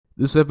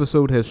This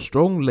episode has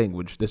strong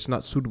language that's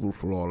not suitable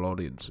for all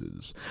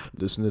audiences.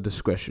 Listener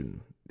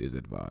discretion is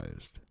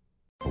advised.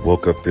 I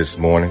woke up this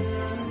morning,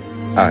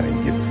 I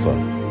didn't give a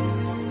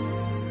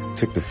fuck.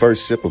 Took the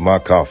first sip of my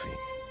coffee,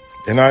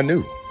 and I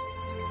knew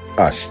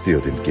I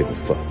still didn't give a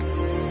fuck.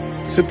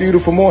 It's a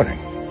beautiful morning,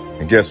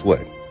 and guess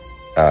what?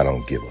 I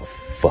don't give a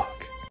fuck.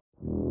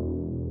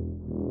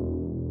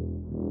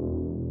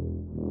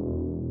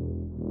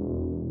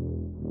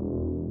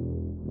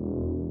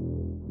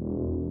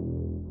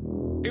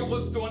 It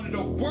was one of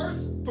the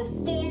worst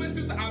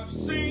performances I've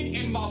seen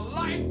in my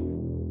life.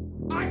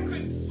 I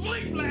couldn't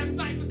sleep last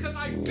night because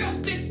I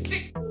felt this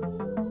shit.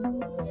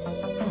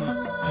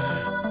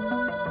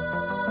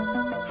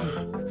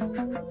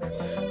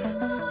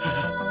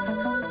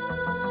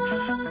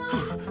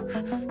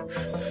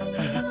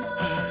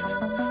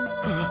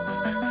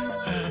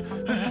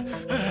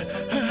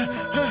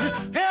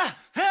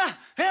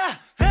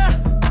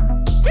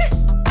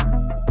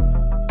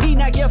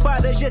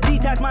 Just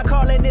detox, my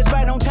calling is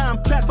right on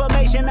time.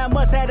 Transformation, I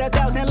must have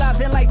 1,000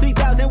 lives and like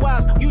 3,000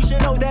 wives. You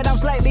should know that I'm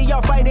slightly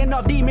off, fighting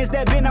off demons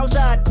that been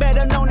outside.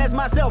 Better known as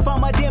myself,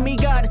 I'm a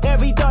demigod.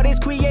 Every thought is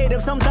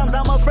creative, sometimes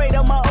I'm afraid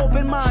of my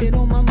open mind. Shit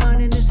on my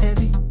mind and it's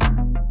heavy.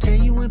 Tear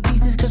you in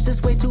pieces cause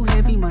it's way too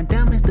heavy. My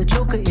diamonds, the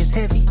joker is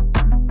heavy.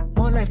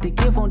 More life to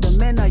give on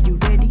demand, are you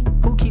ready?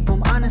 Who keep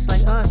them honest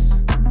like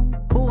us?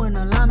 Who in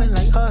alignment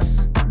like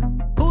us?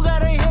 Who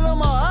gotta heal them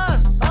or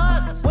us?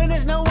 Us, when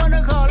there's no one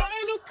to call.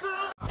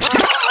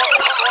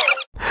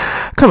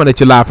 Coming at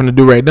you live from the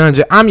Do-Rag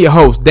Dungeon, I'm your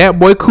host, Dat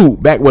Boy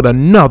Coop, back with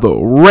another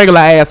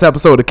regular-ass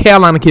episode of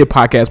Carolina Kid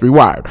Podcast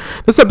Rewired.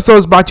 This episode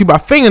is brought to you by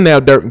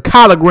Fingernail Dirt and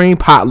Collard Green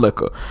Pot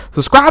Liquor.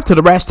 Subscribe to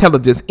the Rash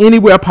Intelligence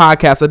anywhere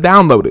podcasts are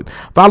downloaded.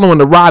 Following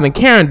the Rod and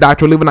Karen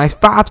Doctor, leave a nice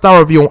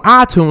 5-star review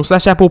on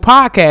iTunes / Apple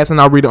Podcasts, and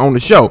I'll read it on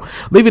the show.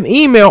 Leave an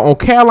email on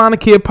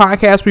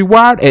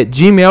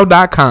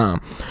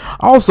carolinakidpodcastrewired@gmail.com.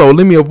 Also,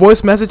 leave me a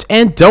voice message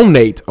and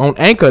donate on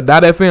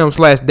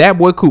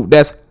anchor.fm/datboycoop.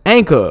 That's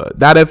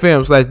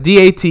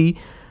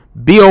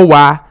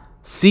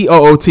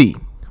anchor.fm/DATBOYCOOT.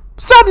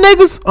 What's up,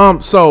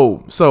 niggas?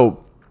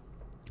 So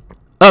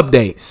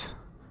updates,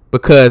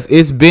 because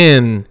it's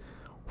been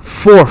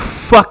for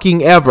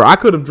fucking ever. I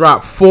could have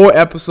dropped 4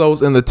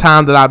 episodes in the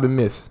time that I've been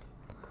missing.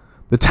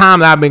 The time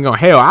that I've been going,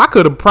 hell, I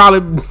could have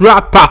probably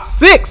dropped about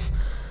 6.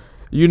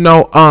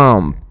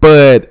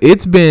 But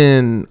it's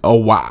been a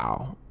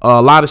while.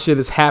 A lot of shit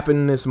has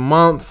happened this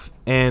month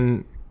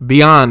and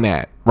beyond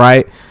that,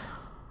 right?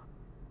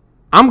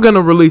 I'm going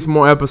to release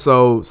more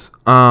episodes,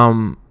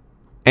 and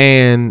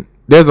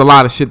there's a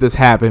lot of shit that's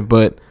happened,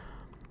 but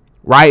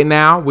right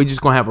now, we just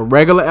going to have a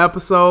regular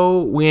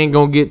episode. We ain't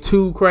going to get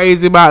too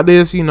crazy about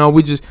this, we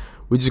just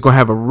going to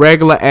have a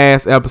regular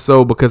ass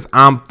episode because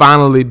I'm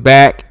finally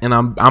back and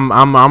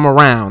I'm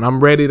around. I'm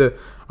ready to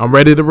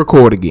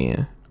record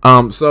again.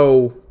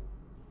 So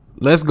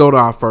let's go to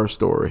our first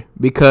story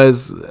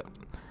because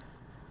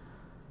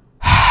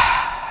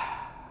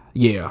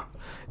yeah.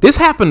 This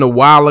happened a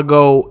while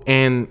ago,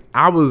 and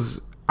I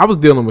was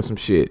dealing with some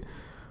shit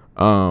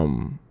a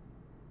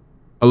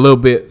little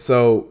bit,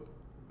 so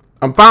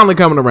I'm finally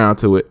coming around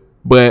to it.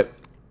 But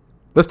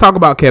let's talk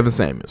about Kevin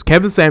Samuels.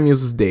 Kevin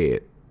Samuels is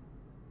dead.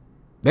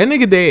 That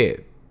nigga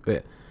dead.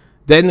 That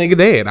nigga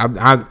dead.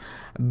 I'm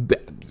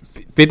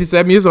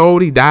 57 years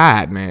old. He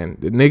died, man.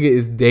 The nigga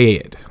is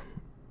dead.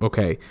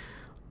 Okay.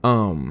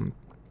 Kevin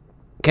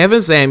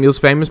Samuels,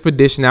 famous for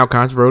dishing out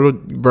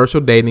controversial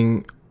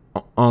dating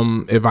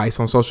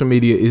advice on social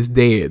media, is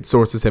dead.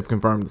 Sources have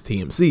confirmed to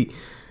TMC.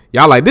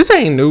 Y'all like, this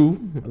ain't new.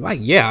 Like,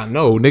 yeah, I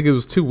know, nigga, it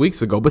was 2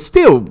 weeks ago, but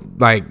still,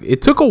 like,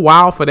 it took a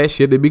while for that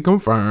shit to be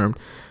confirmed.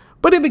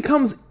 But it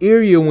becomes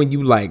eerier when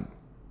you like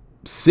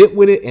sit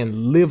with it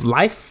and live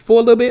life for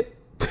a little bit.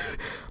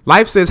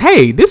 Life says,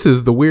 hey, this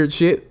is the weird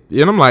shit,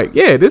 and I'm like,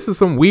 yeah, this is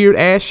some weird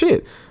ass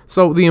shit.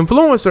 So the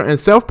influencer and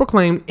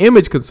self-proclaimed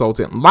image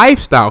consultant,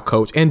 lifestyle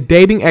coach, and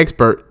dating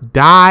expert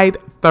died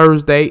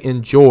Thursday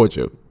in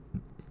Georgia.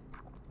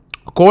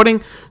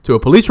 According to a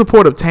police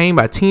report obtained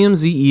by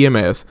TMZ,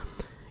 EMS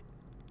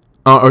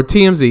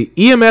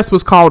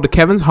was called to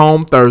Kevin's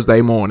home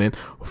Thursday morning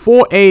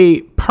for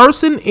a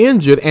person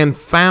injured and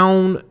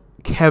found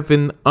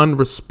Kevin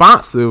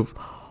unresponsive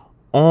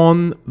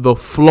on the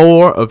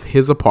floor of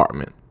his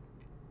apartment.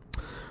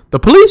 The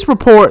police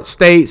report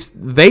states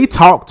they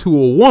talked to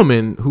a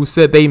woman who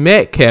said they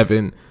met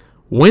Kevin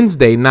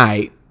Wednesday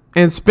night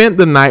and spent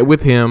the night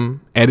with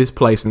him at his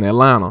place in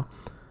Atlanta.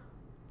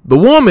 The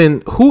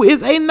woman, who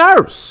is a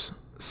nurse,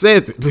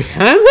 said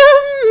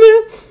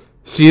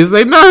she is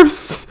a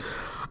nurse,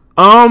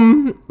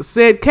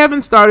 said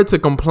Kevin started to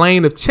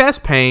complain of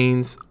chest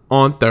pains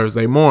on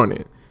Thursday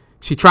morning.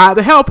 She tried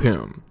to help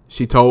him.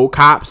 She told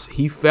cops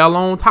he fell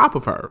on top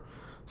of her.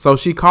 So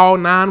she called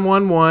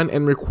 911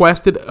 and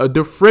requested a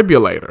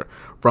defibrillator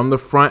from the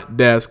front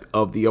desk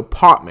of the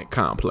apartment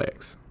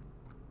complex.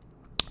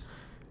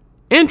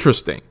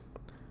 Interesting.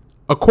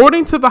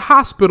 According to the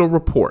hospital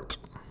report,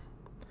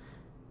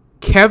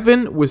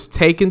 Kevin was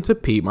taken to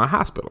Piedmont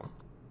Hospital.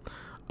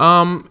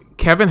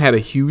 Kevin had a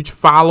huge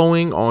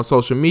following on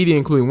social media,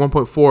 including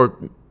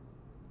 1.4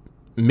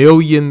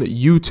 million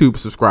YouTube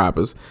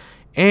subscribers,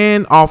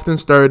 and often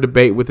stirred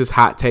debate with his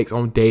hot takes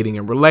on dating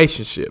and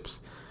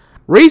relationships.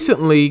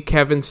 Recently,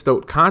 Kevin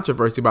stoked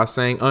controversy by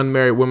saying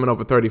unmarried women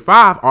over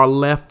 35 are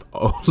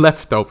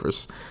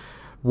leftovers.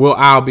 Well,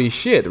 I'll be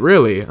shit,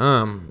 really.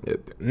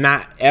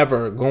 Not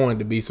ever going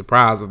to be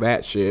surprised of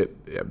that shit.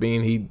 I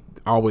mean, he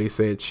always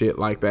said shit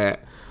like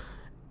that.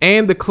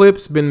 And the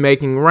clip's been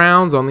making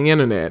rounds on the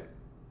internet.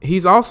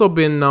 He's also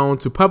been known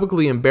to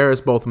publicly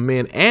embarrass both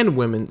men and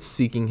women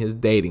seeking his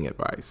dating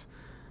advice.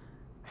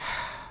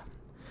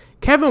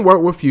 Kevin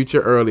worked with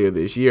Future earlier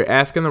this year,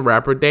 asking the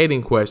rapper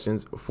dating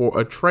questions for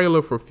a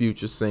trailer for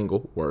Future's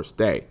single, Worst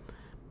Day.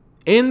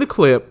 In the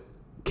clip,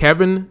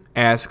 Kevin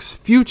asks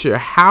Future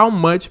how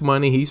much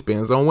money he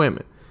spends on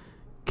women.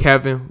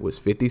 Kevin was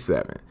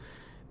 57.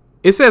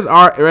 It says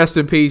rest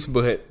in peace,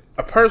 but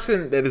a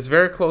person that is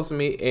very close to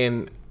me,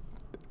 and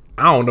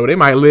I don't know, they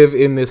might live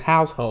in this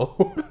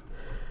household.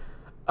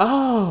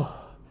 Oh,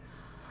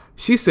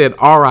 she said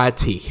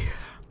R.I.T.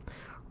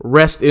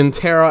 Rest in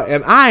terror,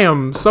 and I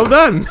am so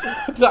done.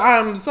 I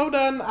am so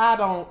done. I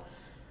don't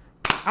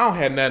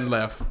have nothing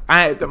left.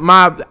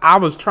 I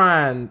was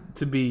trying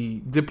to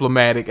be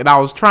diplomatic, and I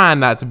was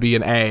trying not to be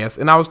an ass,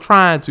 and I was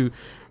trying to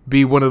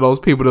be one of those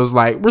people that was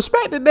like,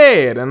 respect the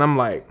dead. And I'm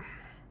like,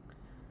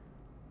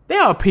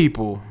 there are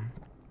people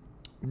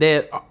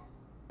that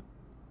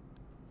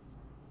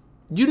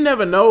you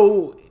never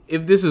know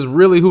if this is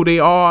really who they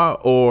are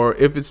or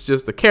if it's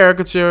just a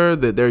caricature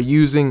that they're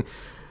using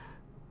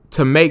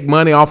to make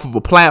money off of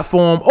a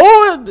platform,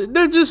 or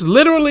they're just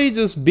literally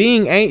just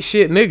being ain't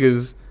shit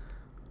niggas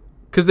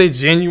because they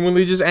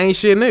genuinely just ain't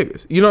shit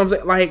niggas. You know what I'm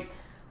saying? Like,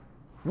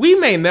 we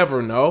may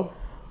never know.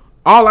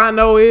 All I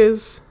know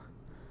is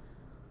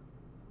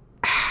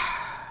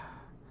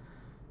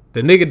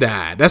the nigga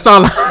died. That's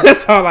all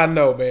I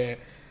know, man.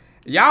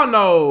 Y'all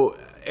know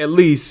at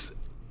least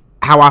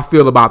how I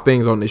feel about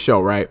things on this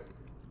show, right?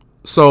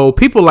 So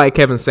people like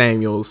Kevin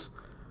Samuels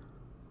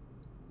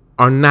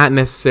are not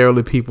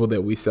necessarily people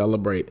that we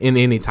celebrate in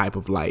any type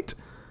of light.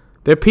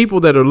 They're people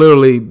that are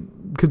literally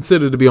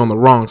considered to be on the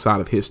wrong side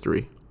of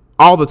history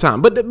all the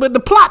time. But the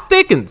plot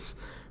thickens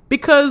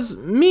because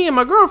me and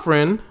my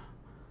girlfriend,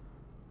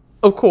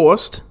 of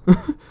course,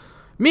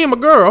 me and my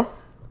girl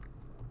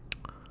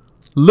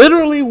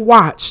literally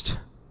watched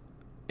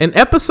an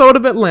episode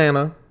of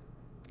Atlanta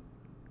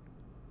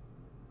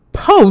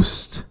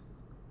post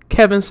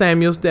Kevin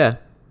Samuels' death.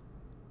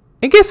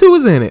 And guess who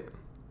was in it?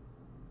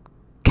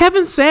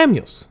 Kevin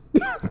Samuels.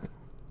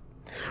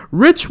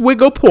 Rich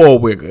wigger, poor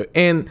wigger.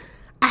 And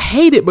I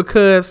hate it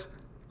because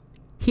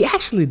he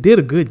actually did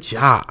a good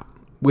job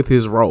with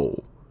his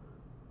role.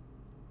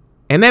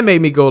 And that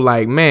made me go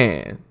like,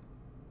 man,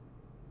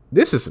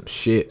 this is some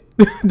shit.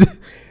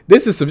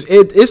 This is some,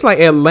 it's like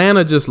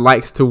Atlanta just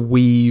likes to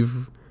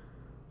weave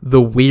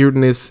the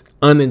weirdness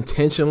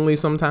unintentionally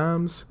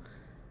sometimes.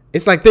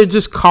 It's like they're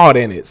just caught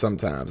in it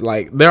sometimes.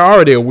 Like, they're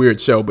already a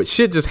weird show, but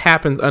shit just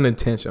happens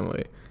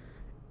unintentionally.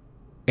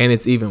 And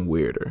it's even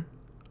weirder.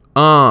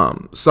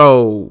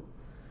 So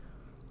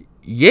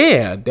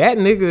yeah, that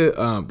nigga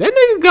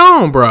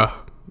gone, bruh.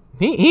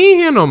 He ain't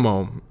here no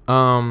more.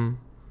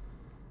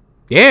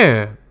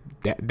 Yeah,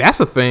 that's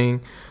a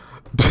thing.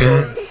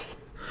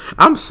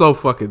 I'm so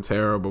fucking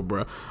terrible,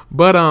 bruh.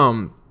 But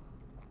on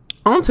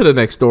to the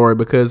next story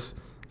because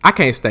I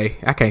can't stay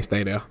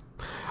there.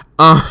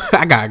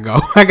 I gotta go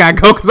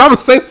because I'm gonna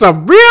say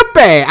something real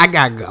bad. I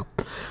gotta go.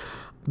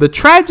 The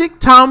tragic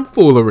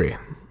tomfoolery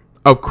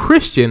of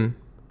Christian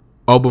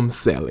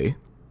Obumseli.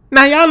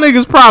 Now, y'all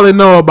niggas probably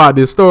know about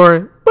this story,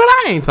 but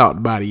I ain't talked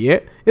about it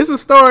yet. It's a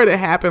story that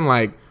happened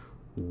like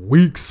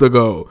weeks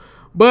ago.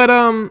 But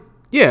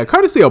yeah,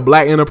 courtesy of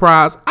Black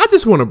Enterprise, I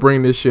just want to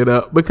bring this shit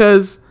up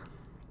because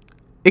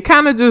it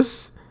kind of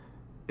just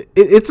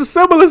it's a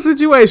similar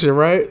situation,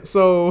 right?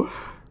 So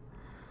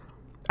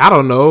I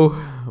don't know,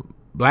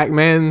 black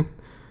men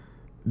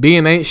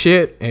being ain't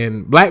shit,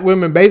 and black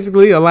women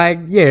basically are like,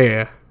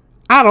 yeah,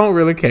 I don't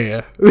really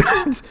care.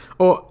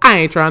 Or I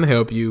ain't trying to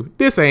help you.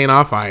 This ain't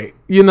our fight.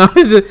 You know,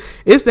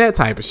 it's that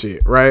type of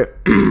shit, right?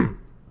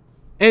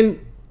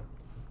 And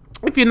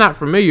if you're not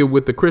familiar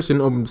with the Christian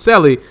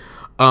Obumseli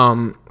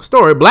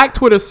story, Black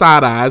Twitter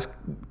side-eyes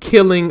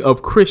killing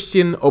of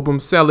Christian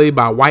Obumseli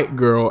by white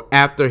girl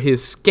after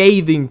his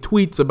scathing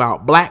tweets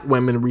about black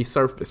women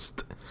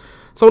resurfaced.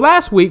 So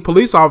last week,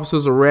 police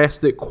officers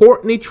arrested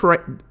Courtney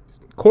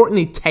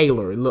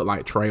Taylor. It looked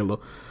like trailer.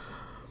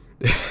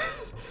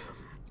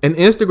 An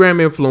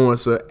Instagram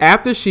influencer,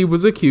 after she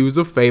was accused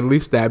of fatally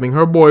stabbing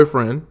her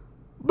boyfriend,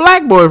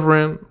 black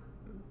boyfriend,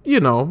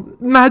 you know,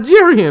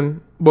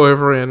 Nigerian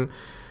boyfriend,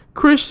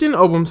 Christian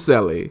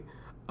Obumseli,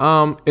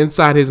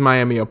 inside his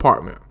Miami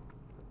apartment.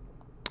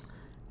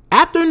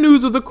 After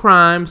news of the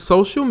crime,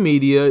 social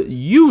media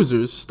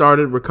users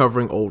started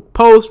recovering old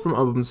posts from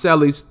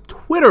Obumseli's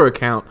Twitter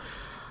account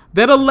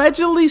that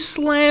allegedly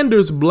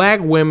slanders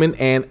black women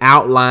and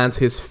outlines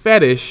his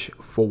fetish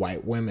for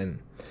white women.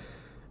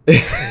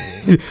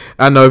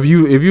 I know if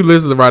you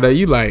listen to right there,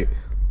 you like,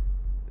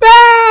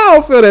 I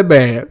don't feel that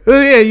bad.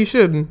 Yeah, you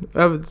shouldn't.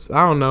 I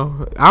don't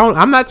know.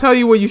 I'm not telling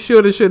you what you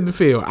should or shouldn't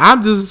feel.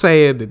 I'm just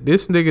saying that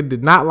this nigga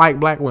did not like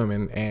black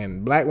women,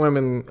 and black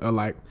women are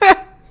like,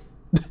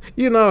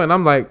 you know, and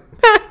I'm like,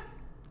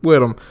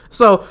 with them.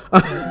 So,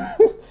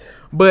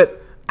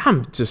 but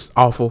I'm just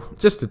awful,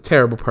 just a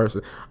terrible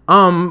person.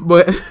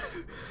 But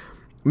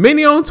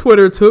many on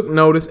Twitter took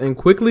notice and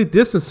quickly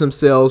distanced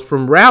themselves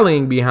from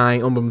rallying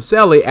behind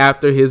Umbumseli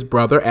after his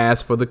brother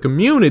asked for the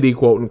community,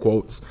 quote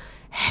unquote,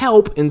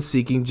 help in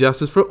seeking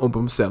justice for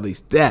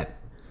Umbumseli's death.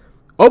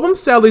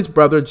 Umbumseli's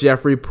brother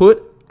Jeffrey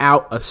put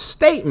out a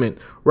statement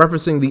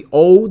referencing the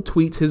old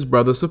tweets his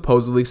brother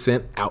supposedly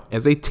sent out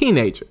as a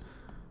teenager.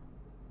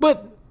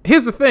 But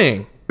here's the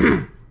thing.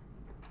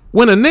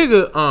 When a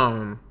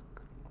nigga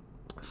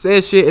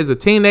says shit as a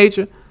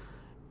teenager,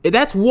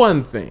 that's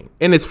one thing.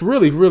 And it's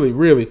really, really,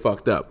 really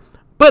fucked up.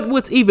 But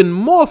what's even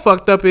more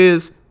fucked up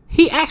is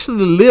he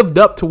actually lived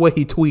up to what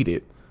he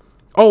tweeted.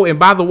 Oh, and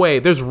by the way,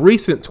 there's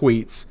recent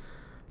tweets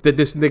that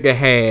this nigga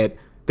had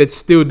that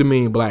still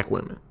demean black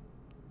women.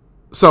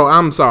 So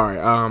I'm sorry.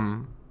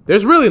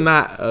 There's really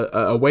not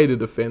a way to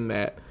defend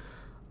that.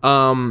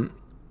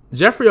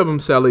 Jeffrey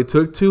Umbumseli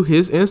took to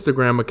his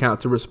Instagram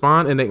account to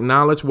respond and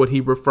acknowledge what he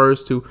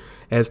refers to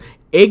as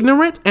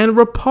ignorant and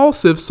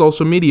repulsive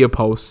social media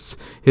posts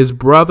his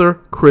brother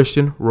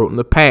Christian wrote in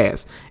the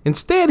past.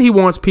 Instead, he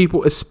wants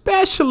people,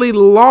 especially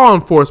law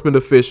enforcement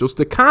officials,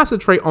 to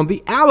concentrate on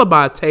the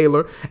alibi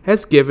Taylor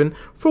has given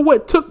for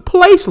what took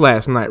place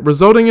last night,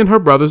 resulting in her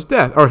brother's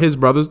death, or his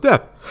brother's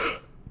death.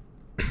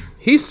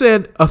 He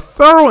said a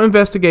thorough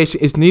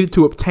investigation is needed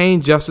to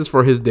obtain justice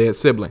for his dead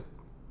sibling.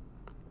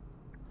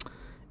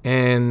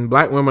 And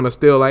black women are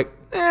still like,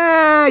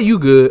 you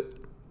good.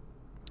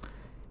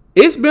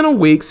 It's been a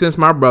week since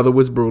my brother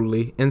was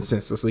brutally and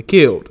senselessly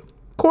killed.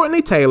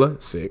 Courtney Taylor,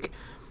 sick,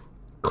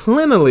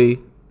 Clenny's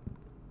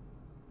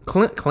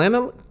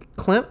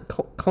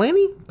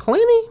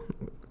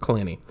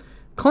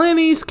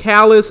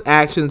callous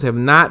actions have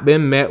not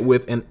been met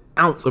with an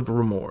ounce of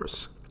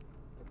remorse.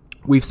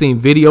 We've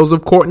seen videos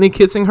of Courtney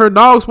kissing her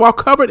dogs while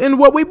covered in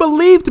what we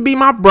believe to be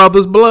my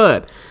brother's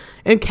blood,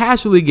 and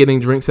casually getting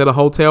drinks at a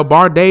hotel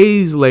bar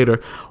days later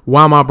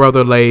while my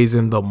brother lays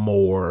in the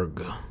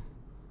morgue.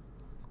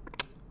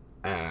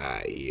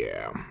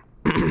 Yeah.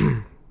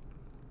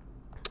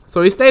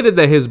 So he stated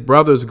that his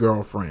brother's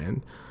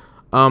girlfriend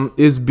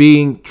is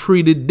being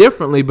treated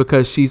differently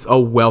because she's a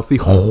wealthy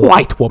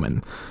white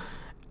woman.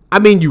 I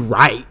mean, you're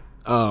right.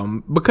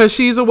 Because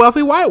she's a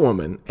wealthy white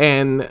woman.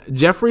 And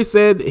Jeffrey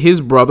said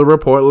his brother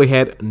reportedly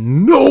had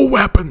no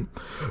weapon.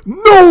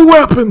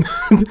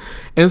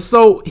 And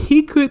so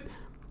he could.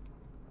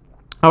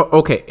 Oh,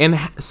 okay. And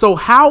so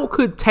how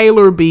could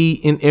Taylor be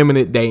in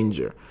imminent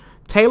danger?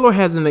 Taylor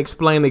hasn't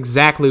explained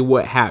exactly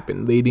what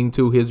happened leading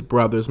to his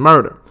brother's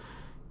murder.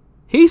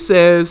 He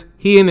says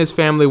he and his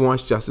family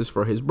wants justice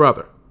for his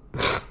brother.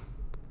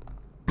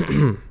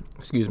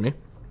 Excuse me.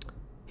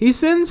 He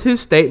sends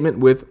his statement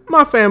with,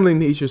 "My family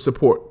needs your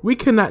support. We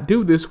cannot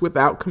do this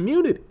without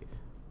community."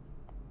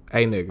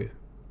 Hey, nigga.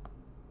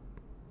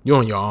 You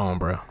on your own,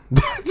 bro.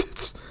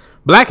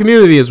 Black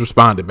community has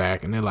responded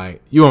back, and they're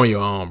like, you on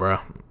your own, bro.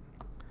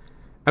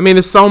 I mean,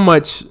 there's so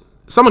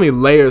many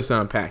layers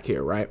to unpack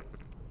here, right?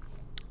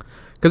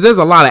 Because there's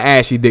a lot of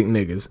ashy dick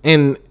niggas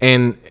and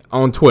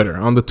on Twitter,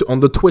 on the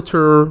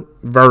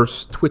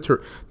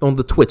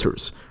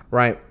Twitters,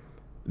 right?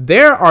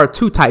 There are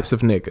two types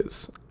of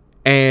niggas,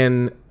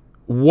 and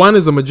one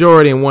is a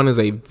majority and one is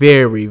a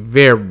very,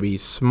 very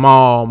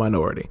small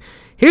minority.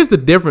 Here's the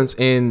difference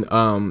in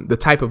the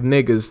type of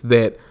niggas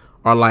that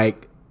are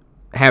like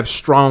have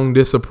strong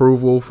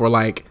disapproval for,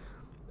 like,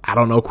 I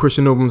don't know,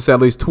 Christian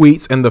Umbumseli's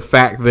tweets and the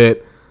fact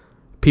that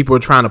people are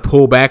trying to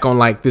pull back on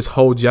like this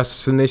whole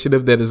justice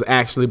initiative that is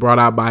actually brought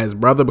out by his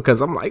brother,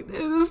 because I'm like,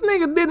 this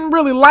nigga didn't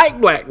really like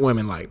black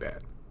women like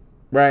that,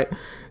 right?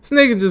 This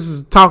nigga just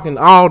is talking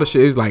all the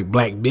shit. He's like,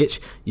 black bitch,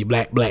 you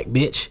black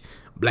bitch,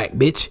 black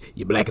bitch,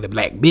 you black and the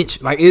black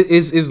bitch. Like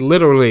it's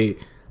literally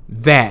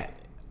that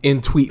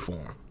in tweet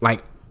form,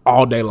 like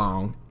all day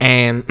long.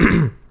 And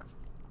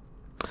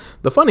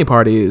the funny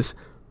part is,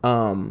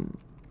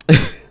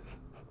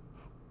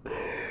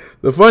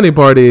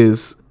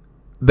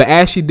 the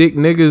ashy dick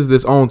niggas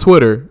that's on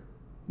Twitter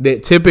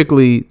that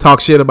typically talk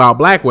shit about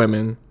black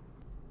women,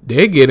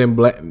 they're getting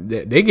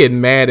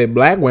mad at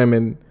black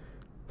women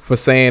for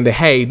saying that,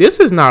 hey, this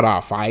is not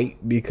our fight,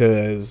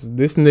 because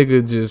this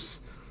nigga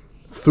just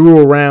threw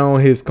around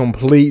his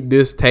complete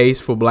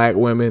distaste for black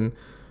women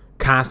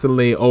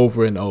constantly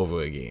over and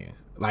over again.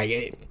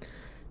 Like,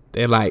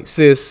 they're like,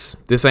 sis,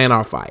 this ain't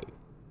our fight.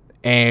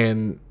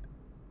 And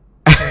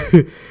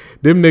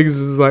them niggas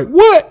is like,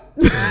 what?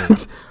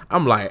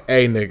 I'm like,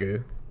 hey,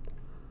 nigga,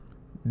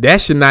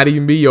 that should not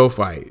even be your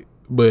fight.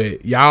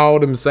 But y'all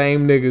them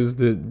same niggas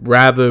that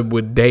rather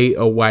would date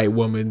a white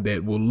woman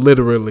that will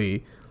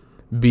literally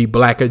be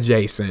black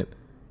adjacent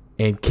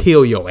and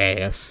kill your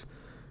ass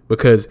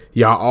because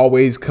y'all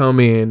always come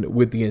in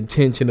with the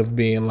intention of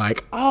being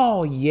like,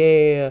 oh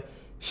yeah,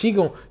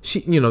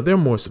 they're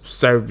more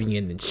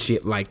subservient and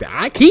shit like that.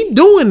 I keep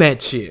doing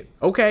that shit.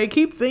 Okay.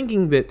 Keep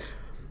thinking that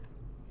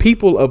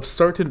people of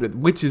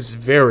certain, which is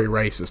very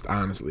racist,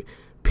 honestly.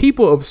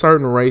 People of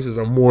certain races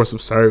are more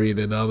subservient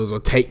than others or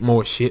take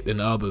more shit than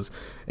others.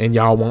 And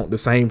y'all want the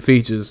same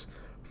features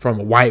from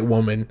a white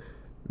woman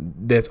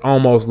that's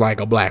almost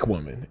like a black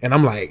woman. And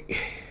I'm like,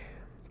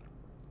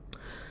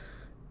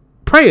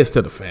 prayers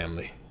to the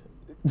family.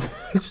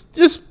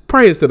 Just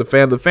prayers to the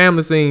family. The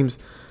family seems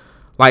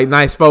like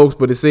nice folks,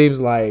 but it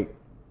seems like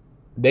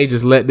they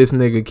just let this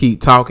nigga keep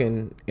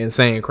talking and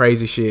saying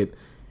crazy shit,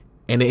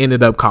 and it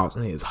ended up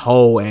costing his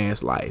whole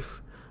ass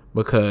life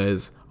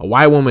because a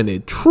white woman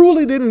that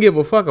truly didn't give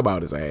a fuck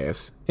about his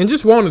ass and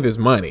just wanted his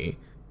money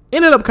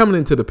ended up coming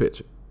into the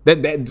picture.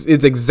 That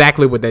is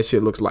exactly what that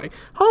shit looks like.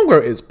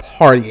 Homegirl is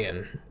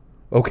partying.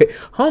 Okay,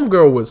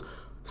 homegirl was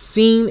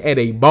seen at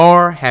a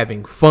bar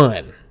having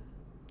fun,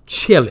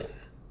 chilling,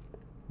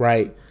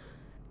 right?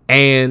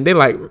 And they're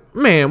like,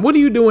 man, what are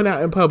you doing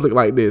out in public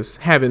like this,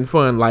 having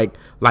fun, like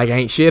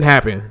ain't shit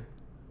happen?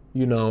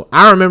 You know,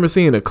 I remember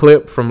seeing a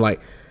clip from like,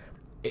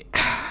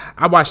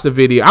 I watched the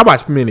video. I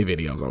watched many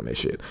videos on this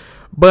shit,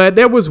 but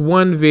there was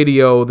one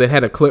video that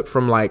had a clip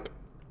from like,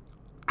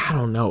 I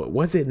don't know,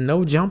 was it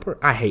No Jumper?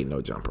 I hate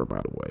No Jumper,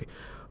 by the way,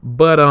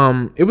 but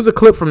it was a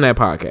clip from that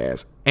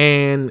podcast,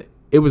 and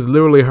it was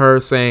literally her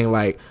saying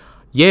like,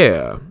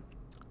 yeah,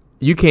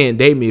 you can't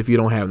date me if you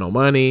don't have no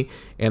money,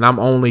 and I'm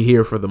only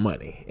here for the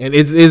money. And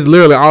it's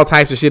literally all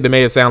types of shit that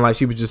made it sound like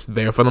she was just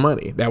there for the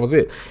money. That was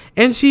it.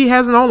 And she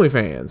has an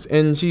OnlyFans,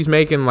 and she's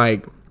making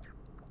like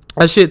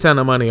a shit ton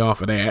of money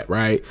off of that,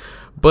 right?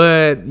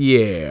 But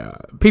yeah,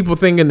 people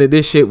thinking that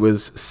this shit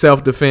was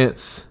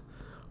self-defense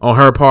on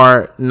her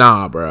part.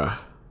 Nah, bruh.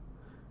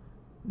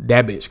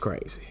 That bitch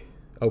crazy.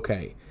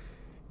 Okay.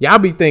 Y'all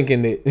be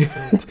thinking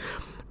that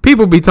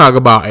people be talking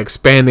about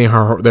expanding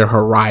their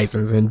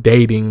horizons and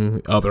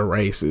dating other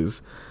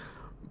races.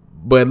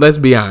 But let's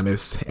be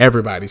honest,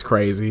 everybody's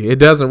crazy. It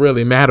doesn't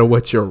really matter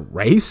what your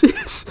race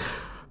is.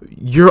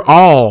 You're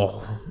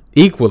all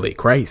equally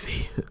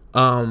crazy.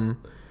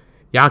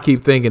 Y'all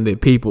keep thinking that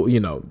people,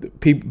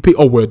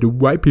 oh, well, the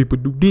white people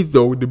do this,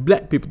 though, the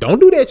black people. Don't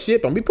do that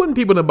shit. Don't be putting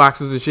people in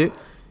boxes and shit.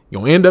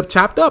 You'll end up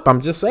chopped up.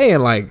 I'm just saying,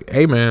 like,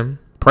 hey, man,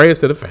 prayers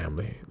to the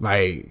family.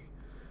 Like,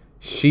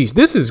 sheesh,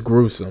 this is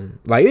gruesome.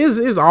 Like,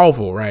 it's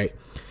awful, right?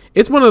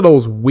 It's one of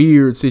those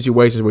weird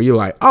situations where you're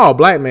like, oh,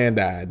 black man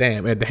died,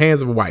 damn, at the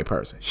hands of a white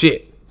person.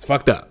 Shit, it's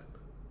fucked up.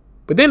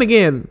 But then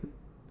again,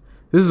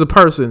 this is a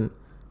person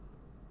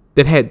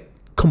that had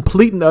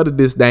complete and utter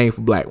disdain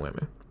for black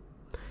women.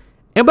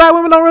 And black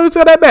women don't really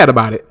feel that bad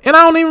about it. And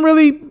I don't even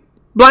really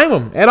blame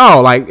them at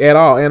all,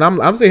 And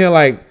I'm sitting here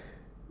like,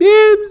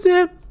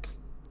 yeah,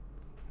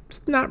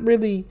 it's not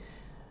really,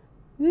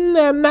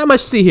 not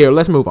much to see here.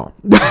 Let's move on.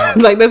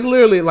 Like, that's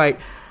literally like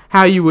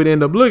how you would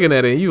end up looking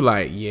at it. And you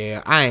like,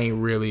 yeah, I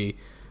ain't really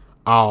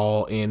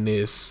all in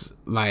this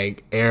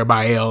like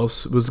everybody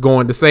else was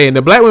going to say. And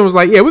the black woman was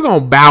like, yeah, we're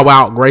going to bow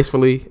out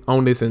gracefully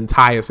on this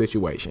entire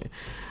situation.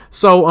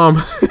 So,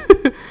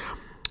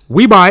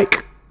 we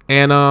bike,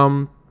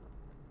 and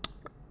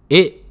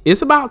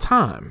it's about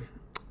time.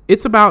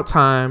 It's about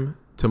time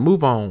to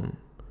move on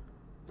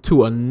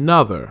to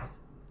another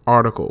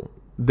article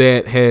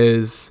that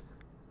has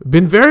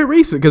been very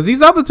recent, because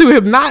these other two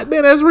have not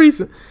been as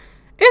recent.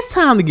 It's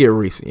time to get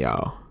recent,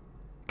 y'all.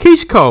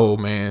 Keish Cole,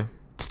 man.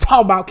 Let's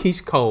talk about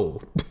Keish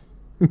Cole.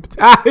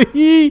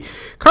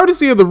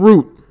 Courtesy of The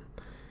Root.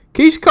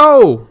 Keish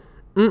Cole.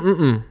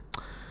 The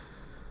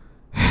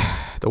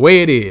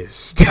way it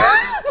is.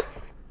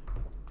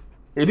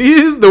 It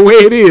is the way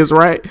it is,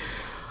 right?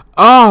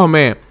 Oh,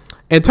 man.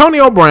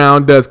 Antonio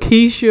Brown does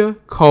Keisha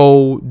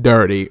Cole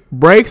dirty.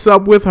 Breaks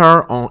up with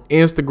her on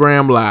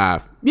Instagram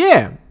Live.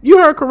 Yeah, you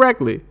heard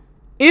correctly.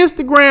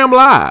 Instagram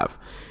Live.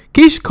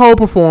 Keisha Cole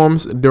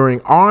performs during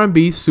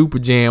R&B Super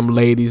Jam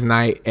Ladies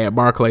Night at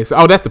Barclays.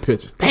 Oh, that's the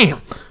pictures. Damn.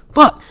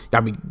 Fuck.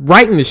 Y'all be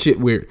writing this shit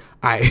weird.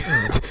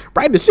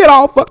 Writing the shit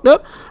all fucked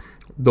up.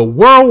 The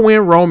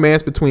whirlwind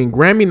romance between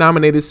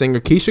Grammy-nominated singer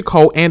Keisha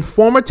Cole and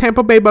former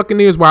Tampa Bay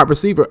Buccaneers wide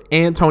receiver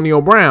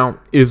Antonio Brown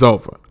is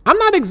over. I'm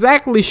not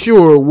exactly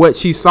sure what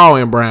she saw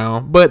in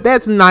Brown, but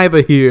that's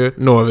neither here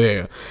nor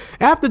there.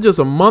 After just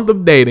a month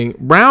of dating,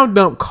 Brown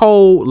dumped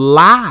Cole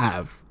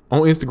live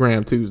on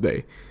Instagram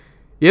Tuesday.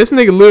 Yeah, this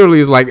nigga literally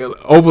is like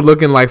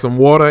overlooking like some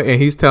water,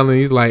 and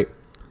he's like,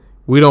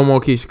 we don't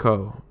want Keisha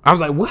Cole. I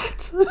was like,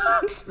 what?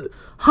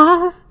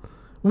 Huh?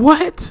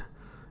 What?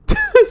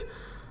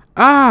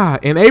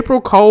 In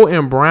April, Cole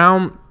and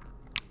Brown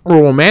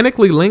were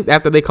romantically linked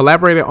after they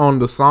collaborated on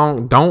the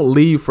song Don't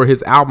Leave for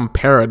his album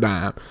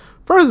Paradigm.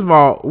 First of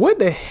all, what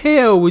the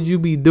hell would you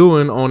be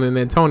doing on an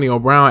Antonio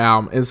Brown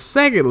album? And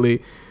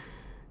secondly,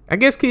 I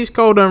guess Keisha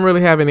Cole doesn't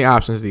really have any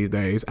options these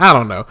days. I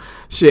don't know.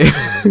 Shit.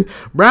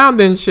 Brown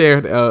then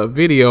shared a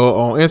video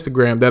on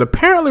Instagram that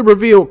apparently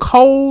revealed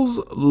Cole's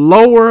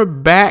lower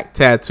back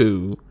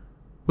tattoo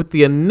with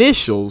the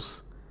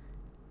initials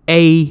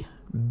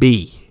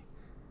AB.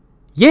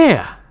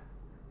 Yeah.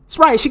 That's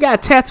right. She got a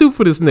tattoo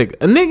for this nigga.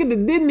 A nigga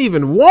that didn't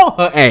even want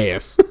her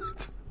ass.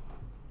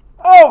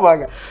 Oh, my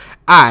God.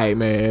 All right,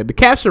 man. The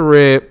caption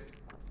read,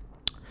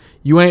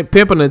 "You ain't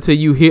pimping until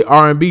you hit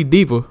R&B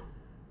diva."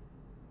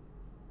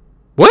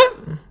 What?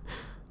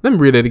 Let me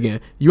read that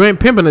again. "You ain't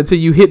pimping until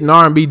you hit an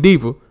R&B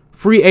diva.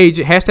 Free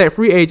agent, hashtag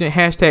free agent,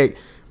 hashtag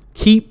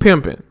keep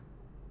pimping."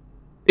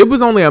 It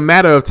was only a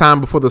matter of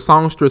time before the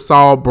songstress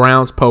saw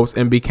Brown's post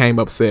and became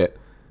upset.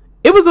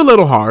 "It was a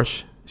little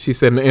harsh," she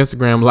said in the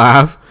Instagram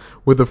live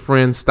with a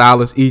friend,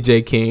 stylist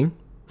EJ King.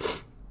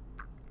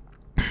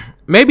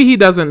 Maybe he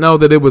doesn't know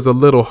that it was a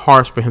little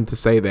harsh for him to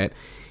say that.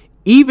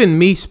 Even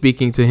me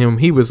speaking to him,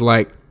 he was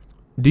like,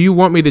 "Do you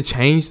want me to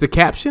change the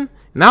caption?"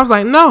 And I was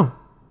like, "No,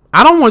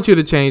 I don't want you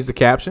to change the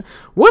caption."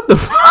 What the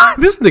fuck?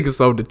 This nigga's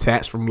so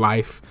detached from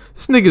life.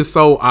 This nigga's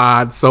so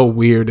odd, so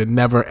weird, and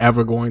never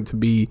ever going to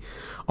be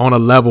on a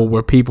level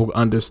where people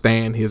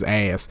understand his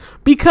ass.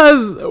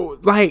 Because,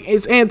 like,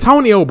 it's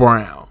Antonio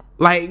Brown.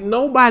 Like,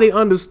 nobody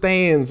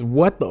understands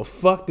what the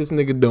fuck this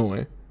nigga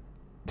doing.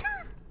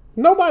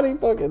 Nobody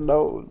fucking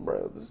knows,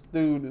 bro. This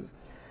dude is...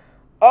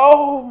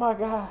 Oh, my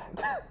God.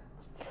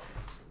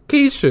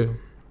 Keisha,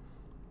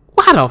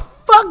 why the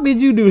fuck did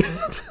you do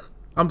that?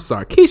 I'm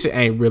sorry. Keisha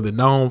ain't really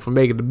known for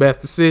making the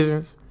best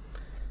decisions.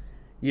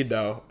 You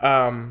know.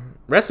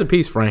 Rest in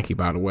peace, Frankie,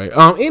 by the way.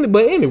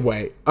 But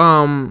anyway,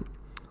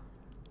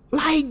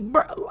 like,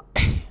 bro,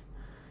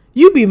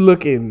 you be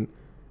looking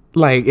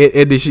like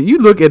at this shit. You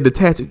look at the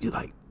tattoo, you're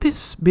like,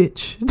 this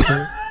bitch.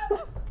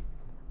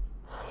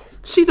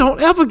 She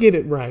don't ever get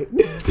it right.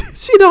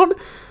 She don't.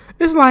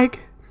 It's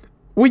like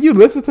when you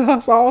listen to her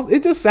songs,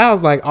 it just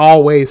sounds like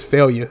always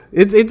failure.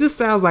 It just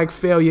sounds like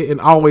failure and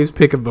always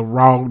picking the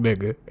wrong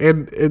nigga.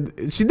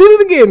 And she did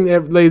it again,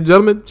 ladies and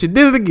gentlemen. She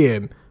did it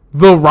again.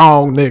 The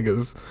wrong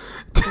niggas.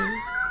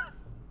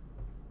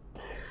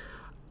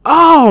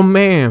 Oh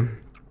man.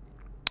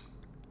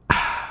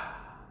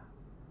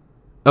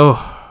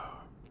 Oh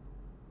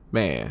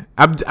man.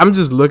 I'm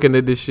just looking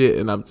at this shit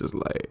and I'm just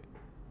like,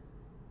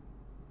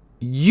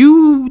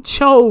 you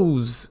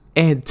chose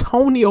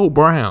Antonio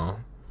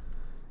Brown.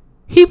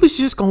 He was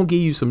just gonna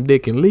give you some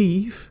dick and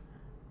leave.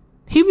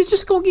 He was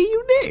just gonna give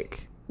you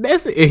dick.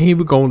 That's it. And he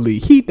was gonna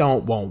leave. He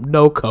don't want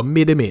no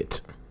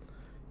commitment.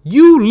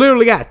 You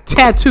literally got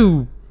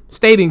tattoo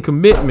stating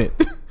commitment.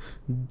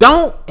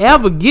 Don't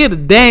ever get a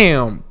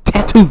damn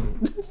tattoo.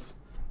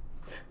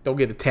 Don't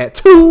get a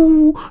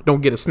tattoo.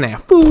 Don't get a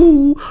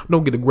snafu.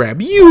 Don't get a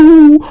grab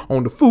you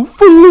on the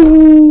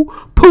foo-foo.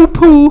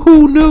 Poo-poo,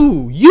 who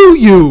knew?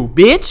 You,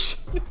 bitch.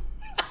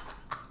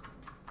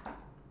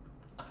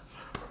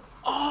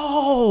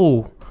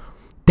 Oh,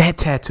 that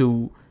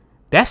tattoo.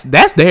 That's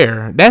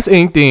there. That's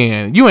inked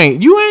in. You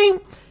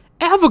ain't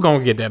ever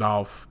gonna get that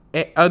off.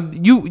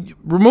 You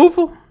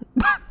removal?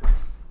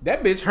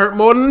 That bitch hurt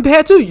more than the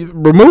tattoo.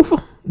 Removal?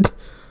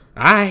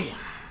 Alright.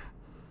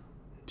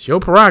 It's your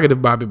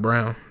prerogative, Bobby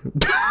Brown.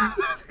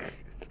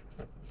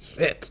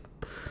 Shit.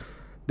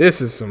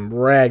 This is some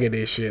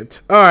raggedy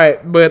shit.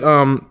 Alright, but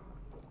on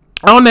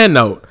that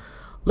note,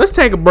 let's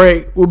take a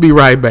break. We'll be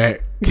right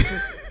back.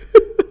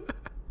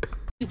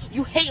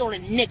 You hate on a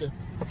nigga.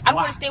 I don't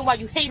understand why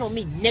you hate on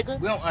me, nigga.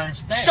 We don't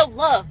understand. Show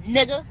love,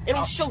 nigga. It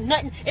don't show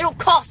nothing. It don't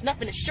cost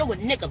nothing to show a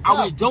nigga love.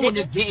 All we doing nigga.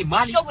 is getting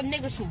money. Show a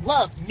nigga some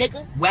love,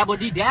 nigga.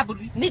 Wabbly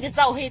dabbly. Niggas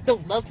out here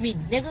don't love me,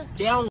 nigga.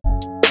 They don't.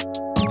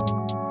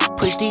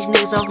 Push these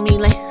niggas off me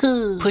like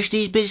huh. Push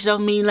these bitches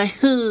off me like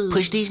huh.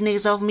 Push these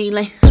niggas off me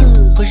like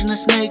huh. Pushing the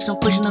snakes, I'm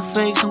pushing the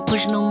fakes, I'm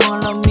pushing them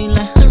all off me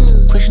like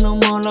huh. Pushing them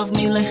all off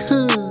me like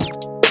huh.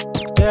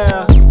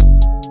 Yeah.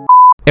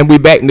 And we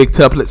back, Nick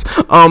Tuplets.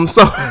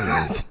 So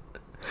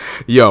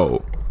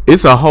yo,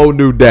 it's a whole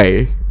new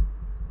day.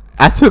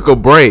 I took a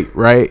break,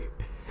 right?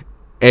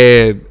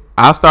 And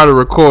I started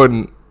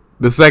recording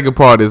the second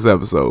part of this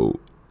episode.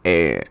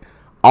 And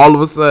all of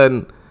a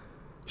sudden,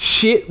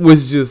 shit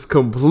was just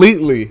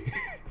completely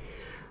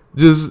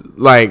just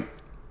like,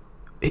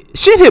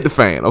 shit hit the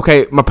fan,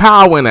 okay? My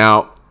power went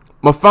out.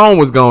 My phone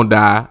was gonna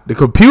die. The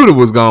computer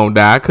was gonna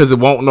die because it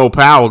won't no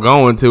power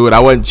going to it. I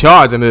wasn't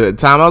charging it at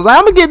the time. I was like,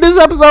 I'm gonna get this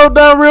episode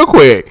done real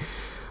quick.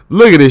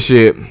 Look at this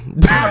shit.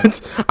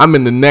 I'm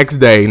in the next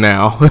day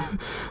now.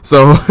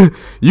 So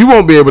you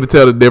won't be able to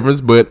tell the difference,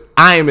 but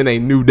I am in a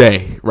new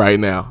day right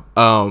now.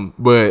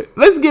 But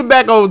let's get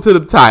back over to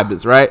the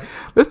topics, right?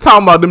 Let's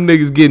talk about them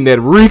niggas getting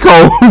that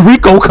Rico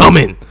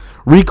coming.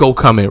 Rico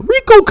coming.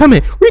 Rico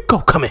coming. Rico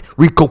coming.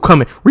 Rico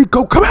coming.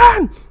 Rico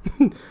coming.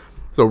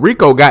 So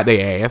Rico got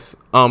their ass.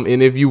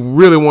 And if you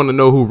really want to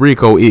know who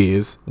Rico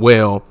is,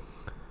 well,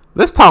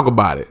 let's talk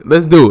about it.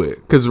 Let's do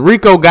it. Because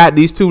Rico got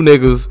these two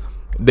niggas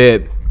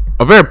that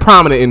are very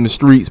prominent in the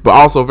streets, but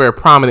also very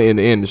prominent in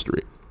the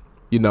industry.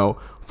 You know,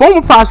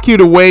 former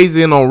prosecutor weighs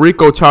in on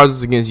Rico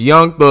charges against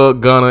Young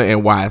Thug, Gunna,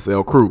 and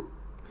YSL Crew.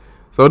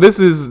 So this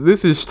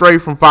is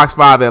straight from Fox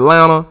 5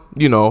 Atlanta.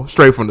 You know,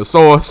 straight from the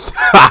source.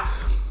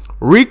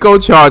 Rico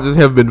charges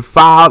have been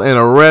filed and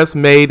arrests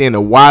made in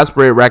a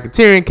widespread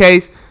racketeering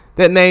case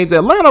that names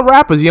Atlanta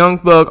rappers Young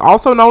Thug,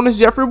 also known as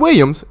Jeffrey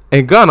Williams,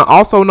 and Gunna,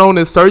 also known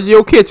as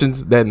Sergio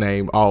Kitchens. That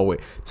name always.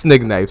 This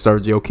nigga named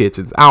Sergio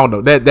Kitchens. I don't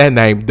know. That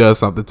name does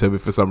something to me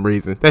for some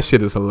reason. That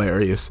shit is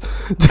hilarious.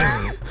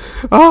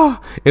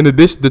 In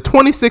addition to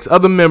 26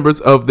 other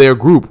members of their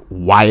group,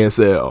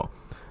 YSL.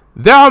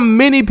 There are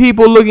many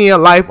people looking at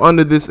life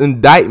under this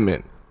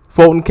indictment,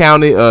 Fulton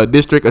County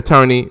District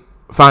Attorney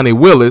Fonnie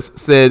Willis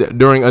said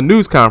during a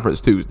news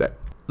conference Tuesday.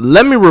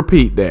 Let me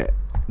repeat that.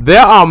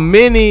 There are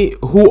many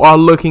who are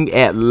looking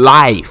at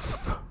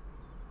life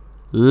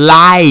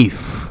in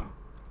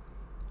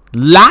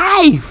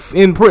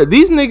prison.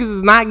 These niggas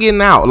is not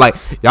getting out. Like,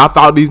 y'all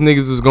thought these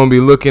niggas was gonna be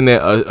looking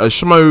at a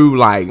schmoo,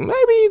 like maybe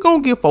you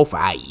gonna get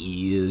 4-5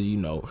 years, you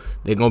know.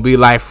 They're gonna be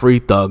like Free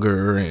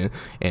Thugger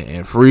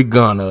and Free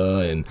Gunna,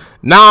 and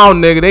no,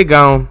 nigga, they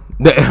gone.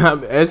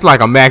 It's like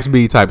a Max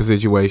B type of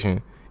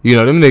situation. You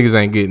know, them niggas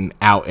ain't getting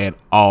out at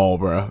all,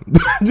 bro.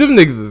 Them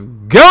niggas is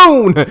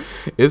gone.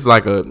 It's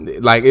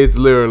it's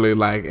literally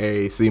like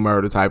a C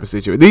Murder type of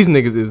situation. These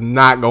niggas is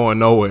not going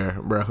nowhere,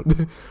 bro.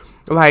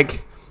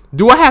 Like,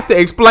 do I have to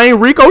explain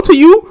Rico to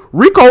you?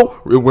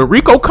 When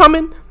Rico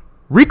coming,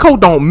 Rico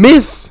don't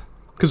miss.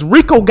 Cause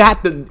Rico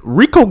got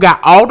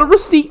all the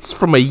receipts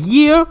from a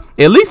year,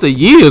 at least a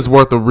year's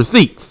worth of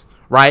receipts,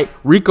 right?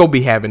 Rico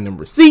be having them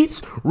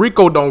receipts.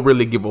 Rico don't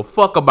really give a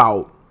fuck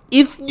about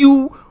if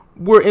you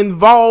were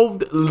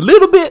involved a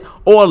little bit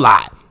or a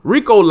lot.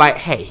 Rico like,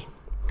 hey,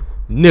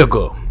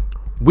 nigga,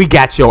 we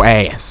got your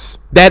ass.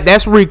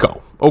 That's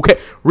Rico. Okay.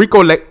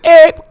 Rico like,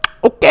 hey,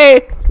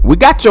 okay, we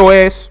got your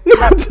ass.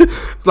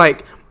 It's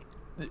like,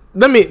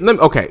 let me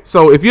okay.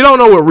 So if you don't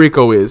know what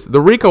Rico is, the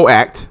Rico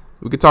Act,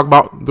 we could talk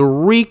about the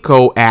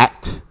Rico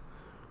Act.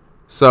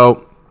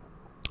 So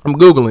I'm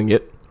Googling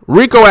it.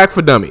 Rico Act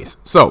for Dummies.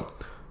 So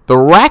the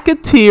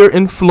Racketeer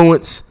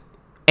Influence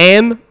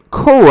and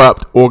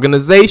Corrupt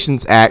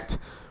Organizations Act,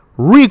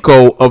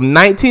 RICO, of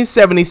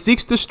 1970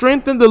 seeks to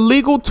strengthen the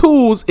legal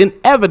tools in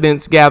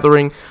evidence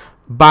gathering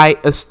by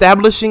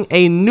establishing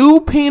a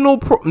new penal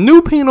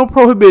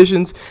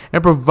prohibitions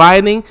and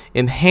providing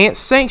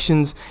enhanced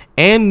sanctions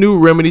and new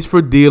remedies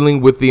for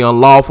dealing with the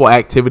unlawful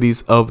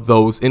activities of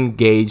those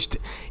engaged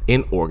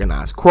in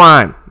organized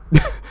crime.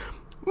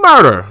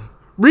 Murder.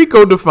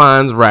 RICO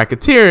defines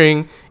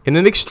racketeering in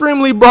an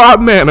extremely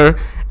broad manner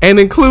and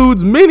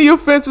includes many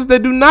offenses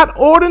that do not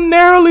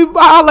ordinarily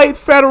violate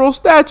federal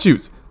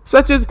statutes,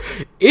 such as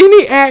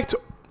any act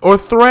or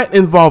threat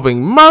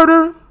involving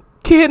murder,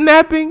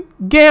 kidnapping,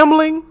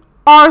 gambling,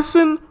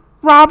 arson,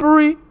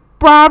 robbery,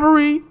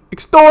 bribery,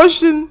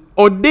 extortion,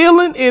 or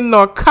dealing in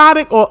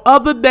narcotic or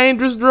other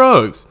dangerous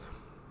drugs.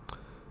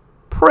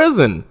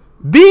 Prison.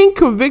 Being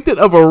convicted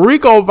of a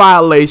RICO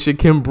violation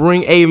can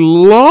bring a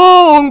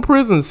long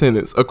prison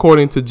sentence,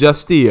 according to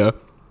Justia.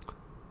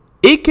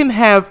 It can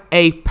have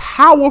a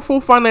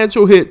powerful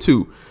financial hit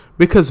too,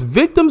 because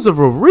victims of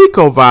a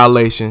RICO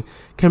violation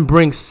can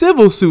bring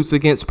civil suits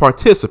against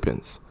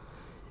participants.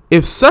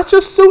 If such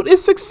a suit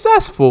is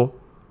successful,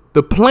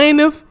 the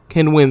plaintiff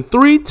can win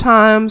 3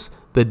 times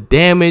the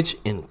damage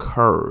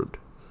incurred.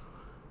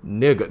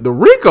 Nigga, the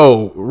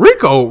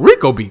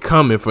Rico be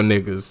coming for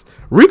niggas.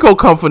 Rico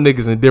come for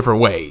niggas in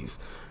different ways.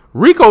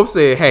 Rico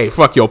said, hey,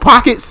 fuck your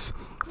pockets,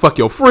 fuck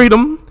your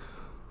freedom.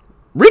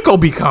 Rico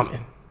be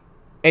coming.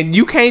 And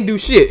you can't do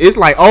shit. It's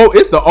like, oh,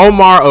 it's the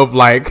Omar of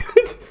like,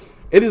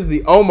 it is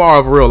the Omar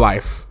of real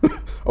life.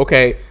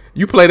 Okay,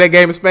 you play that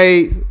game of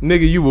spades,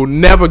 nigga, you will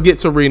never get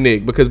to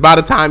renege, because by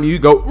the time you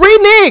go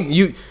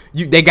renege,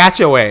 they got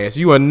your ass.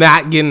 You are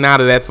not getting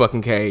out of that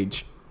fucking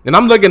cage. And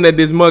I'm looking at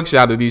this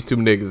mugshot of these two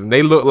niggas, and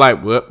they look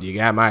like, well, you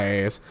got my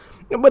ass.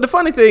 But the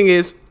funny thing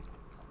is,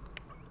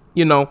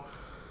 you know,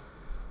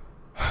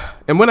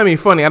 and when I mean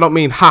funny, I don't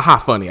mean ha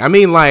funny. I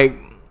mean, like,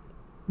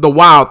 the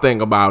wild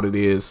thing about it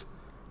is,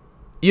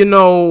 you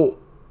know,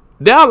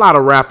 there are a lot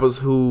of rappers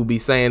who be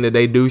saying that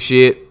they do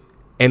shit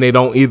and they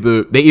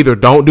either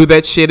don't do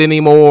that shit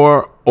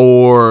anymore,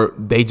 or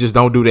they just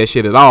don't do that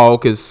shit at all,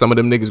 because some of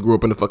them niggas grew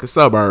up in the fucking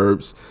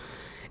suburbs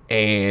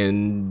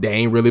and they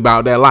ain't really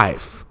about that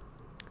life.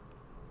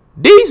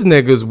 These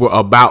niggas were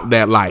about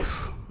that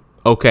life,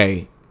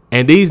 okay?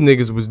 And these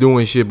niggas was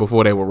doing shit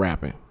before they were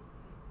rapping,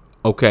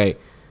 okay?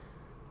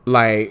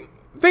 Like,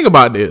 think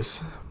about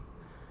this.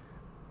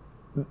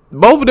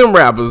 Both of them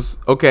rappers,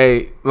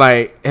 okay,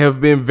 like, have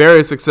been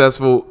very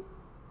successful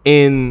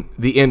in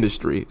the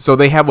industry. So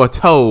they have a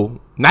toe,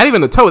 not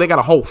even a toe, they got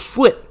a whole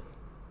foot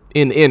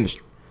in the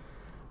industry.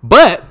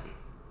 But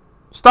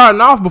starting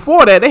off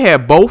before that, they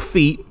had both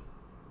feet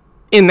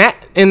in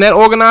that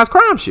organized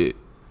crime shit.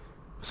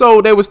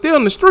 So they were still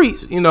in the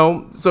streets, you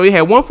know. So he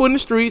had one foot in the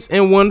streets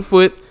and one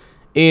foot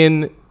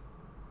in,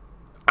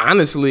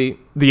 honestly,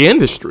 the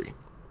industry,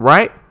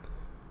 right?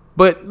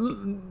 But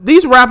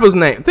these rappers'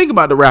 names, think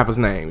about the rappers'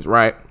 names,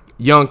 right?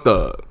 Young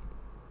Thug,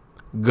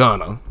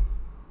 Gunna.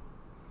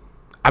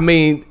 I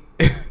mean,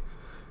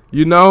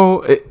 you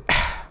know,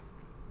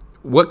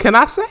 what can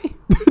I say?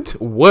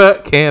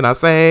 What can I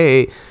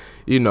say?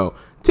 You know,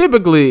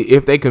 typically,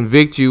 if they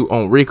convict you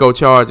on RICO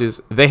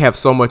charges, they have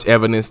so much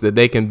evidence that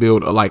they can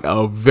build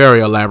a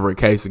very elaborate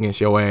case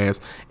against your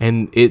ass.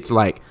 And it's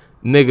like,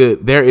 nigga,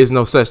 there is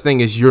no such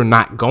thing as you're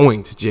not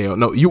going to jail.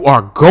 No, you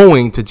are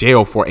going to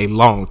jail for a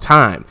long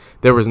time.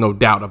 There is no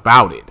doubt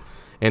about it.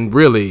 And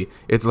really,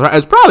 it's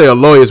probably a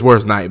lawyer's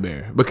worst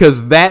nightmare,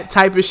 because that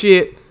type of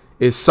shit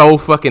is so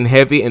fucking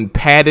heavy and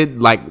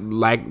padded like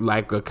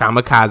a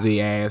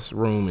kamikaze ass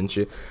room and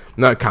shit.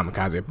 Not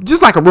kamikaze,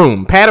 just like a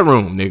room, padded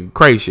room, nigga,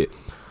 crazy shit.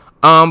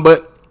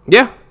 But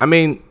yeah, I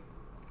mean,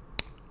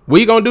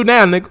 what you gonna do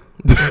now, nigga?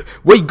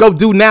 What you go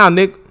do now,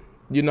 nigga?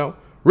 You know,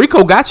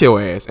 Rico got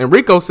your ass, and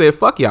Rico said,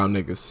 "Fuck y'all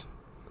niggas."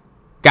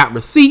 Got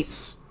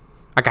receipts.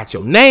 I got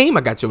your name.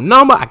 I got your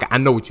number. I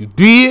know what you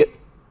did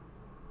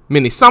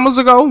many summers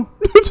ago.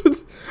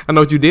 I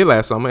know what you did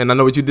last summer, and I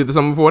know what you did the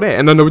summer before that,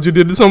 and I know what you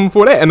did the summer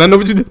before that, and I know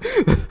what you did.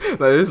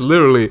 Like, it's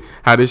literally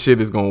how this shit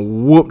is gonna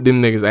whoop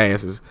them niggas'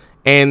 asses,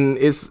 and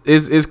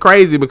it's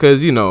crazy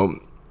because, you know,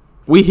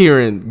 we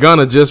hearing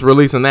Gunna just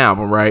release an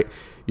album, right?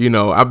 You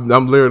know,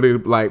 I'm literally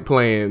like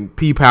playing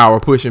P Power,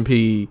 Pushing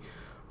P,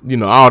 you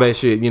know, all that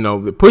shit. You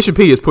know, Pushing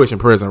P is pushing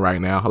prison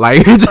right now.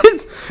 Like,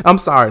 I'm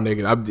sorry,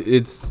 nigga.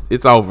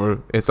 It's over.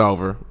 It's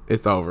over.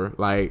 It's over.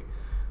 Like,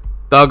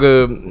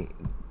 Thugger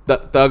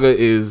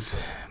is.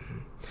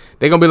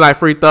 They gonna be like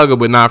free Thugger,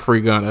 but not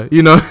free Gunna.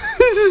 You know.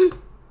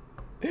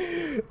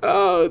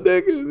 Oh,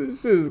 nigga,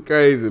 this shit is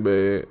crazy,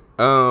 man.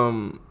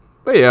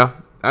 But yeah,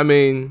 I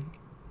mean,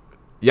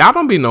 y'all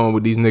don't be knowing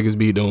what these niggas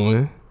be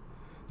doing.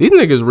 These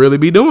niggas really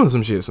be doing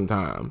some shit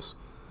sometimes.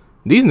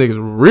 These niggas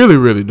really,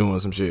 really doing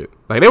some shit.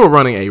 Like, they were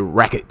running a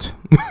racket.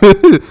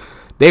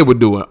 They were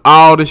doing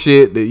all the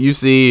shit that you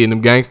see in them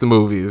gangster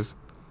movies,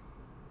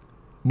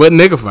 but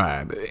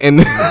niggified.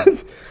 And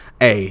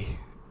hey,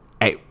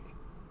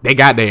 they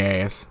got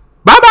their ass.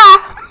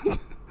 Bye-bye.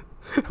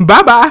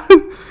 Bye-bye.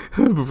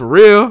 But for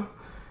real,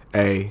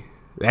 hey,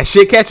 that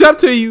shit catch up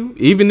to you.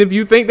 Even if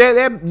you think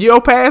that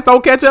your past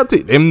don't catch up to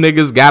you. Them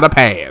niggas got a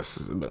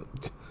pass.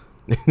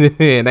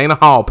 It ain't a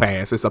hall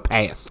pass. It's a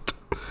past.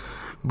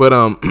 But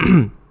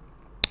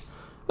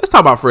let's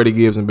talk about Freddie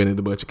Gibbs and Benny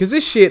the Butcher, because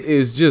this shit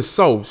is just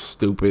so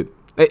stupid.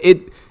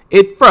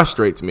 It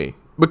frustrates me,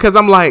 because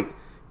I'm like,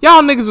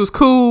 y'all niggas was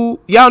cool.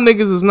 Y'all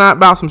niggas was not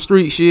about some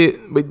street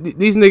shit, but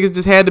these niggas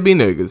just had to be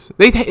niggas.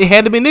 It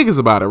had to be niggas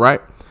about it, right?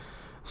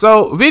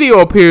 So, video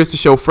appears to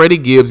show Freddie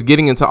Gibbs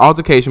getting into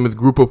altercation with a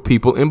group of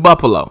people in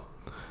Buffalo.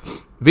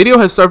 Video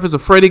has surfaced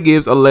of Freddie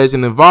Gibbs' alleged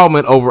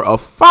involvement over a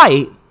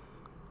fight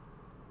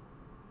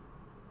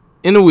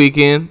in the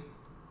weekend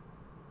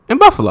in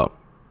Buffalo.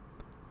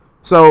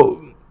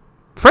 So,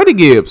 Freddie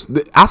Gibbs,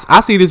 I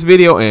see this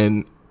video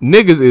and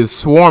niggas is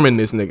swarming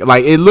this nigga.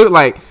 Like, it looked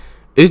like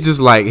it's just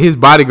like his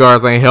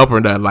bodyguards ain't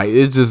helping that. Like,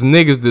 it's just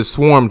niggas just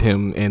swarmed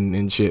him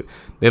and shit.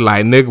 They're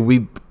like, nigga,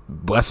 we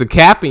bust a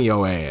cap in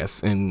your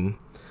ass. And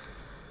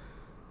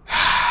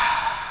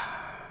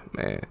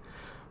man,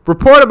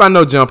 reported by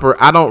No Jumper,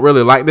 I don't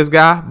really like this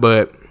guy,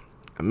 but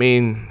I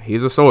mean,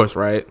 he's a source,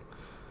 right?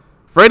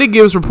 Freddie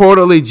Gibbs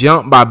reportedly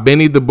jumped by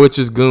Benny the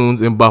Butcher's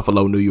goons in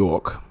Buffalo, New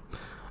York.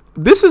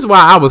 This is why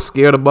I was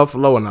scared of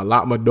Buffalo, and I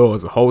locked my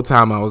doors the whole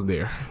time I was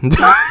there.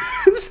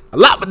 I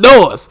locked my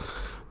doors.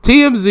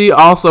 TMZ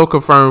also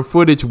confirmed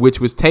footage which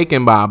was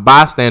taken by a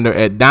bystander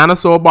at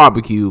Dinosaur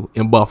Barbecue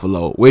in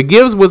Buffalo, where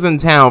Gibbs was in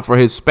town for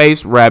his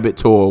Space Rabbit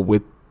tour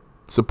with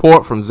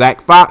support from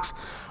Zach Fox,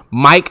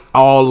 Mike,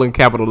 all in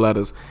capital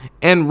letters,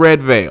 and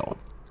Red Veil.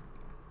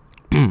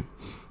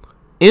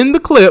 In the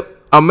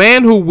clip, a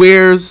man who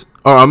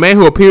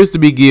appears to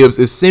be Gibbs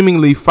is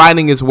seemingly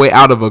fighting his way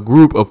out of a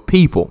group of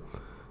people.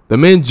 The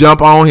men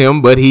jump on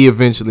him, but he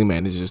eventually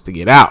manages to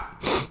get out.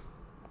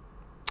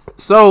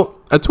 So,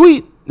 a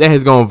tweet that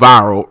has gone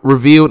viral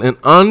revealed an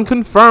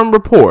unconfirmed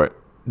report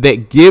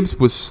that Gibbs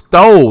was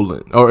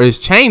stolen, or his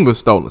chain was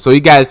stolen. So he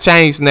got his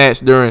chain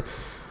snatched during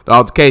the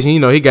altercation.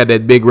 You know, he got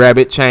that big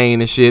rabbit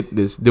chain and shit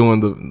that's doing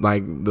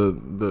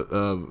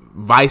the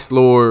Vice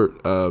Lord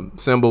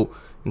symbol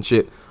and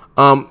shit.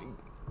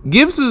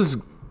 Gibbs's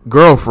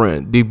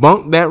girlfriend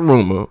debunked that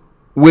rumor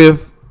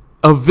with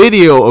a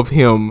video of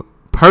him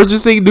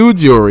purchasing new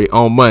jewelry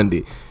on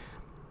Monday.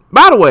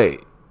 By the way,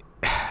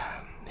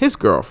 his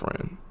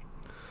girlfriend.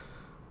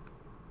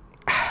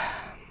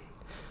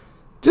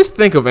 Just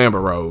think of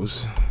Amber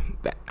Rose.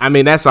 I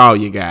mean, that's all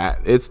you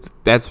got.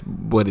 That's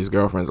what his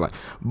girlfriend's like.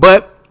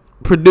 But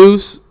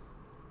produce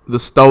the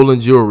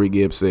stolen jewelry,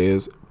 Gibbs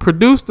says.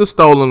 Produce the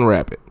stolen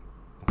rabbit.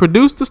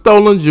 Produce the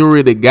stolen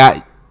jewelry that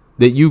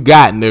you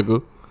got,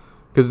 nigga.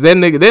 Because that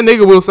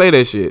nigga will say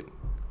that shit.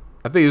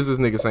 I think it's this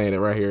nigga saying it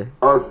right here.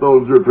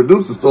 Stolen jewelry.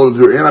 Produce the stolen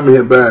jewelry, and I'm in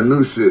here buying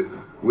new shit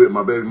with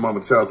my baby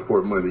mama child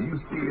support money. You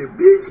see it,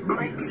 bitch?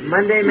 Blanky.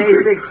 Monday, May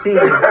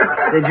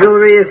 16th. The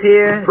jewelry is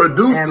here.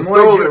 Produce the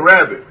stolen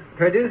rabbit.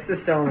 Produce the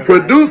stolen.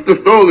 Produce the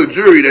stolen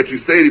jewelry that you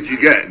say that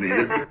you got,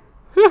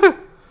 nigga.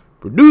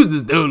 Produce the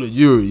stolen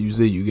jewelry you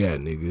say you got,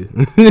 nigga.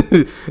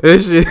 That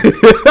shit.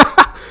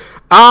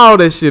 All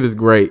that shit is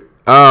great.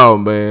 Oh,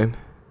 man.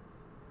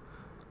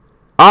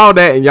 All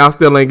that and y'all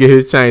still ain't get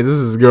his change. This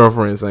is his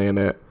girlfriend saying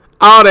that.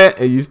 all that,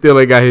 and you still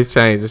ain't got his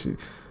change.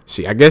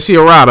 I guess she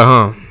a rider,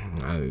 huh?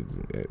 A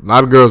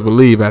lot of girls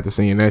believe after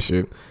seeing that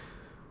shit.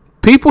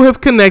 People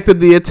have connected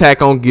the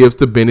attack on Gibbs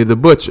to Benny the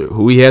Butcher,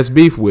 who he has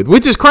beef with,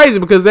 which is crazy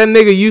because that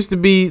nigga used to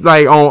be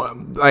like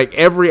on like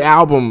every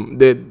album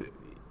that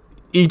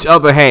each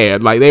other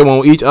had. Like they were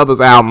on each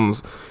other's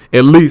albums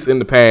at least in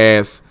the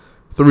past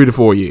 3 to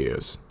 4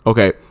 years.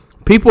 Okay.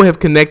 People have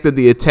connected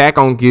the attack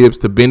on Gibbs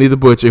to Benny the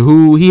Butcher,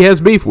 who he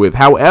has beef with.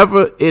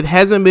 However, it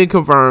hasn't been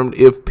confirmed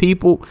if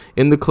people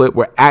in the clip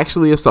were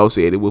actually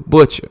associated with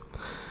Butcher.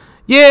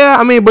 Yeah,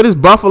 I mean, but it's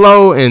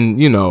Buffalo,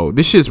 and, you know,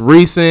 this shit's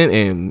recent,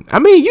 and, I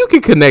mean, you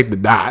can connect the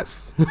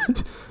dots.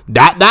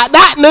 dot,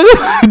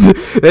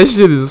 nigga. That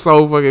shit is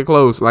so fucking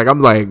close. Like, I'm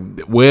like,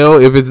 well,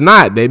 if it's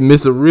not, they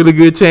miss a really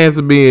good chance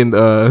of being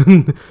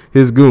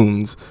his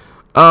goons.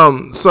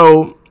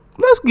 So,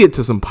 let's get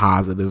to some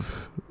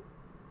positive,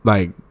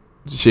 like,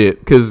 shit,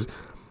 because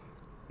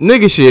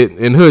nigga shit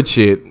and hood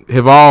shit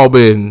have all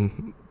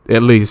been,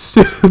 at least,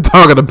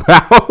 talking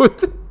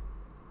about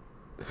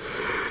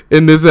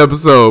in this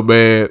episode,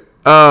 man.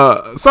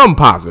 Something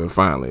positive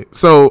finally.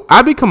 So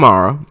Ivy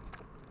Kamara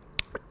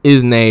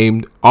is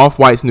named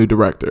Off-White's new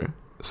director.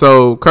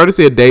 So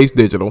courtesy of Days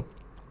Digital.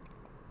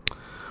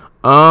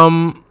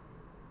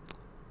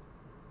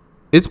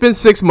 It's been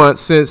 6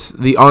 months since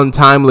the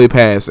untimely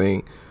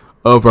passing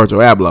of Virgil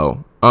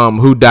Abloh,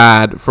 who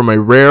died from a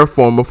rare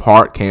form of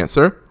heart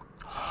cancer.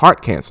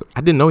 Heart cancer.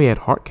 I didn't know he had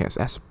heart cancer.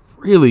 That's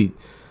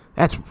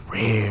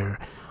rare.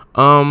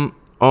 On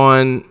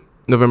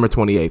November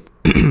 28th.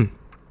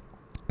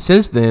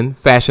 Since then,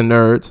 fashion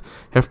nerds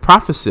have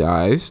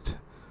prophesied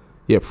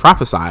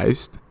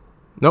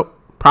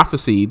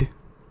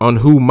on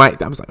who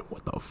might, I was like,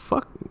 what the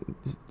fuck?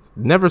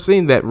 Never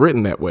seen that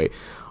written that way.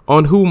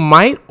 On who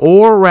might,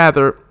 or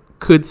rather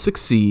could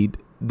succeed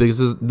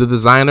the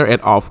designer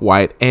at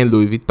Off-White and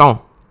Louis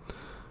Vuitton.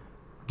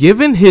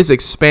 Given his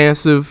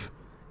expansive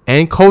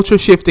and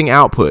culture-shifting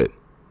output,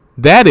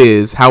 that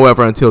is,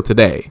 however, until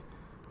today,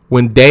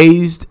 when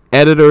Dazed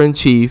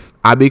editor-in-chief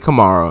Ivy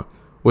Kamara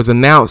was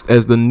announced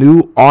as the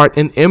new art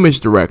and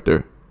image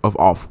director of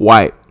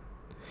Off-White.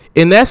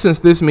 In essence,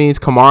 this means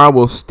Kamara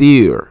will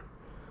steer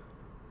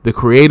the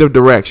creative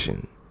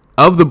direction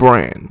of the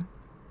brand,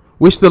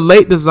 which the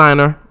late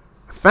designer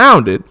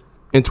founded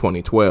in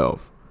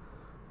 2012.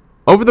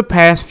 Over the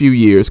past few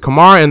years,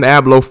 Kamara and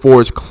Abloh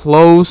forged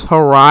close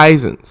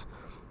horizons,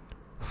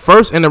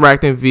 first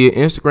interacting via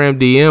Instagram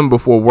DM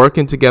before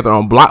working together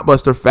on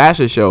blockbuster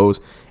fashion shows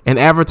and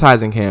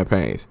advertising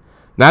campaigns.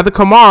 Neither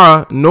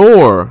Kamara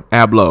nor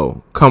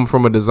Abloh come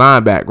from a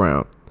design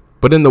background,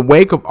 but in the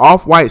wake of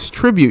Off-White's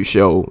tribute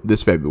show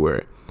this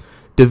February,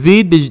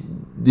 David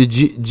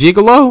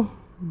Giglio,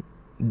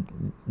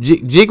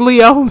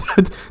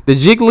 the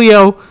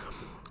Giglio,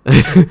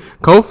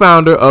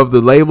 co-founder of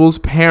the label's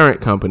parent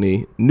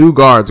company, New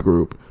Guards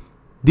Group,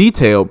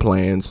 detailed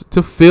plans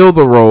to fill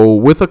the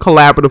role with a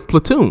collaborative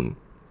platoon,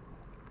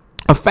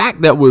 a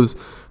fact that was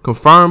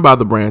confirmed by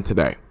the brand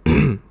today.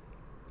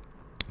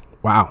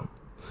 Wow.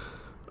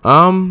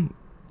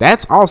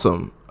 That's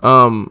awesome.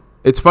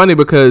 It's funny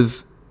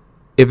because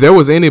if there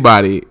was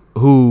anybody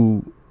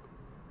who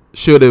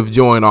should have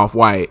joined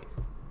Off-White,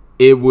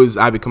 it was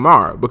Ivy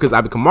Kamara, because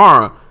Ivy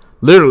Kamara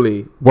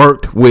literally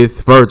worked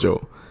with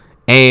Virgil,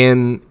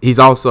 and he's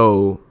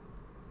also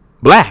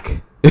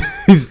black.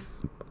 He's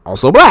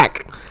also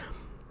black.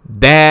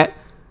 That,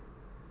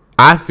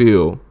 I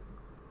feel,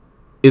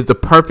 is the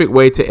perfect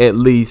way to at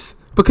least,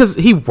 because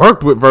he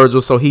worked with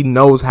Virgil, so he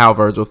knows how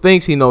Virgil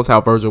thinks. He knows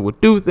how Virgil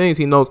would do things.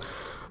 He knows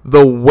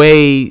the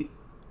way,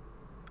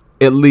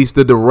 at least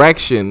the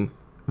direction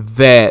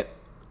that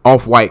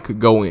Off-White could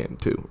go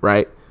into,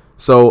 right?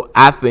 So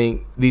I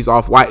think these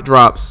Off-White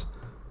drops,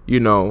 you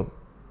know,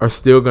 are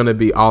still going to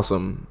be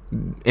awesome.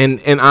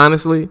 And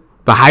honestly,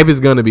 the hype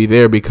is going to be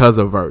there because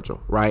of Virgil,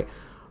 right?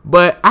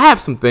 But I have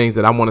some things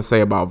that I want to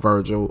say about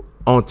Virgil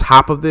on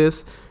top of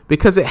this,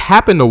 because it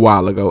happened a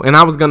while ago, and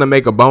I was going to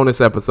make a bonus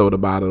episode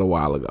about it a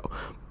while ago,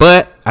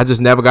 but I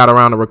just never got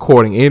around to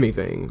recording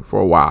anything for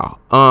a while.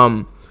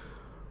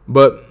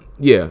 But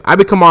yeah,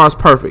 Ivy Kamara's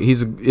perfect.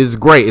 He's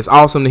great. It's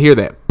awesome to hear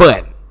that.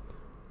 But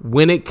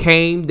when it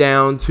came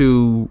down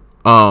to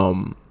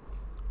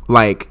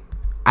like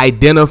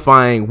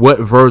identifying what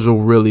Virgil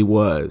really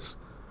was,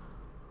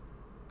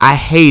 I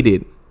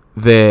hated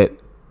that,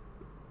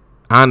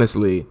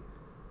 honestly,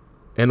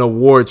 an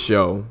award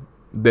show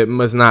that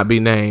must not be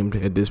named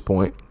at this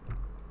point.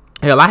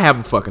 Hell, I have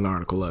a fucking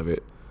article of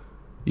it.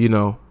 You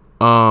know,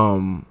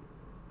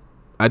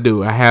 I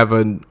do. I have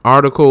an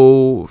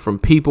article from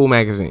People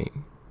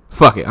magazine.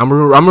 Fuck it. I'm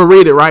gonna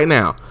read it right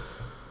now.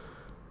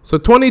 So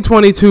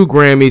 2022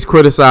 Grammys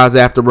criticized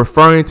after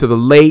referring to the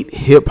late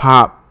hip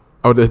hop,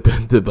 or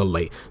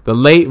the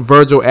late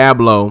Virgil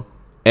Abloh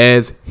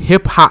as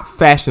hip hop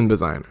fashion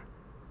designer.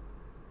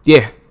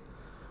 Yeah.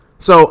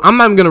 So I'm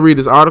not even gonna read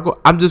this article.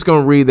 I'm just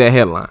gonna read that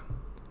headline.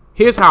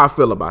 Here's how I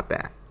feel about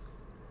that.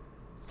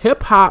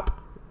 Hip hop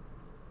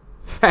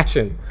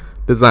fashion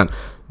design.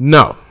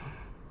 No.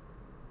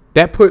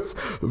 That puts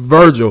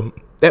Virgil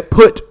that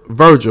put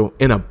Virgil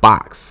in a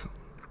box.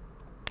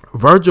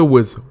 Virgil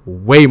was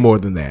way more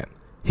than that.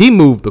 He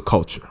moved the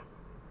culture.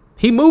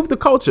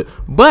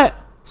 But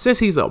since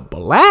he's a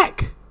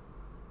black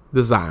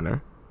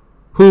designer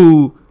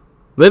who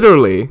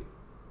literally,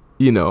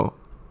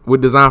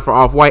 would design for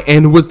Off-White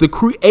and was the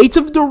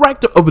creative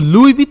director of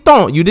Louis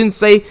Vuitton. You didn't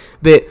say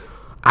that,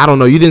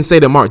 you didn't say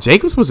that Marc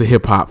Jacobs was a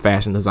hip hop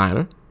fashion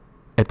designer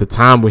at the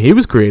time when he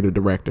was creative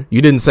director.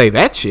 You didn't say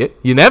that shit.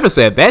 You never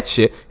said that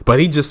shit, but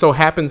he just so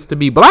happens to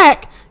be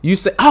black. You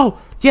say, oh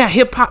yeah,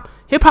 hip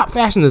hop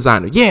fashion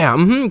designer.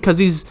 Yeah. Cause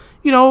he's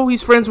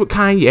friends with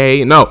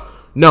Kanye.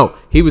 No,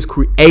 he was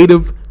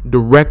creative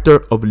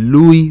director of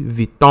Louis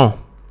Vuitton.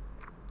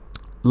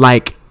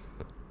 Like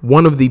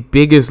one of the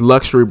biggest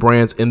luxury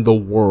brands in the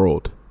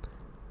world.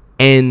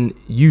 And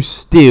you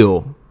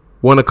still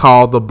want to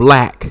call the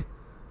black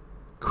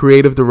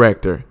creative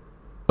director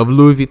of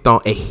Louis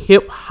Vuitton a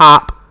hip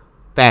hop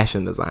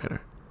fashion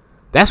designer.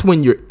 That's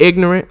when you're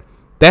ignorant.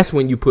 That's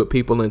when you put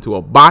people into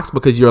a box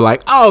because you're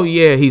like, oh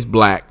yeah, he's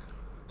black,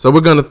 so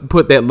we're going to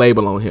put that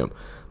label on him.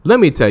 Let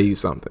me tell you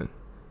something.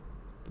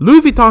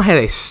 Louis Vuitton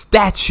had a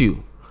statue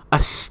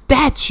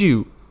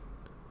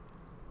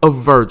of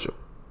Virgil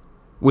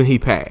when he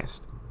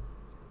passed.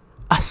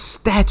 A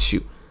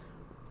statue.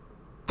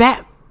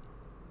 That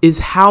is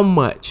how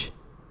much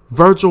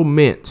Virgil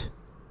meant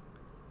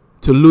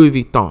to Louis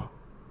Vuitton.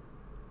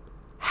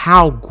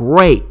 How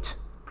great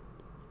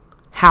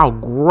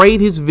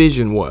his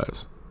vision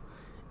was.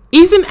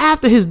 Even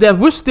after his death,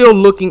 we're still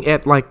looking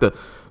at like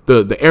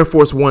the Air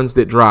Force Ones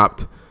that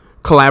dropped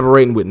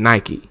collaborating with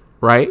Nike,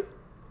 right?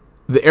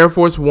 The Air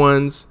Force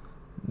Ones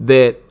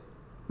that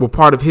were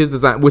part of his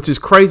design, which is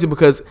crazy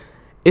because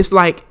it's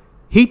like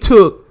he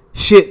took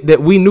shit that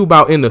we knew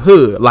about in the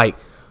hood, like,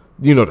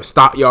 the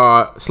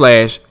stockyard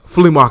 /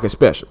 flea market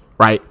special,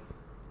 right?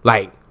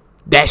 Like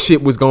that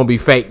shit was going to be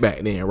fake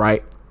back then,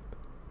 right?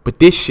 But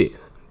this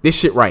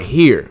shit right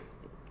here,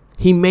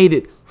 he made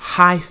it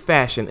high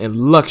fashion and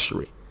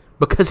luxury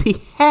because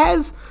he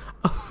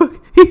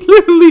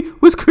literally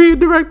was creative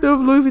director of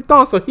Louis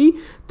Vuitton. So he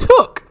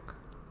took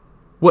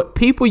what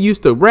people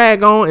used to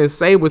rag on and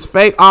say was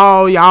fake.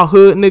 Oh, y'all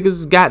hood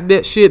niggas got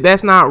that shit.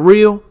 That's not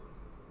real.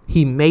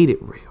 He made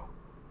it real.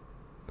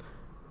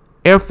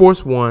 Air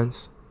Force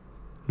Ones,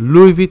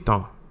 Louis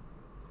Vuitton,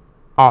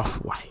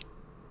 Off-White.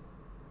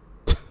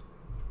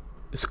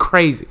 It's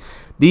crazy.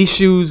 These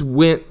shoes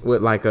went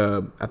with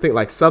I think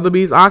like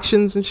Sotheby's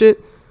auctions and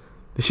shit.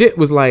 The shit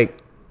was like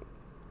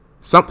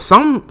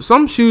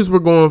some shoes were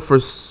going for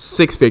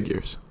six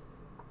figures.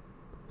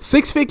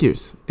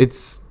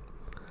 It's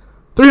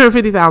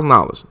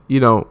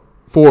 $350,000,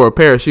 for a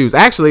pair of shoes.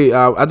 Actually,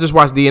 I just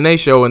watched DNA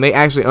show and they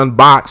actually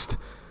unboxed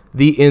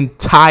the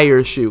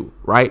entire shoe,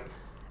 right?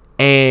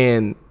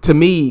 And to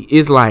me,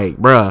 it's like,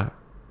 bruh,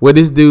 what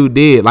this dude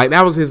did, like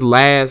that was his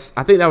last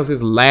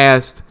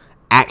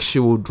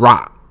actual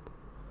drop.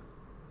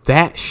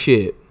 That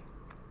shit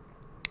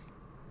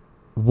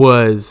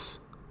was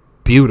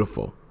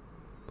beautiful.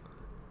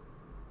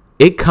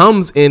 It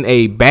comes in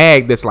a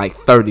bag that's like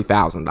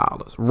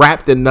 $30,000,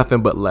 wrapped in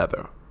nothing but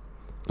leather.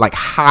 Like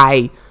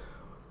high,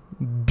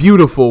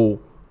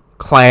 beautiful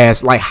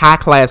class, like high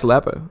class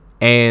leather.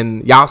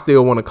 And y'all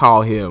still want to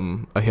call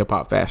him a hip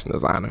hop fashion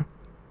designer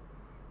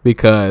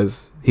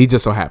because he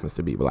just so happens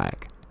to be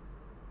black.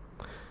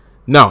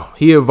 No,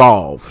 he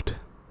evolved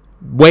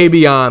way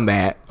beyond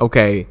that.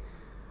 Okay.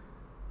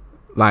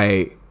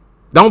 Like,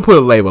 don't put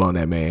a label on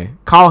that man.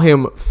 Call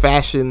him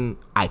fashion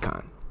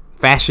icon,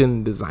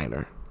 fashion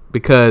designer,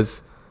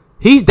 because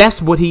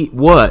that's what he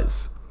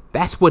was.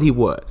 That's what he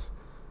was.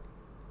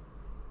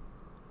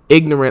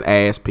 Ignorant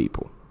ass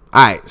people.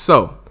 All right.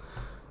 So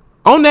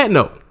on that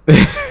note,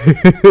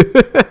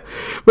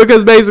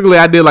 because basically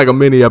I did like a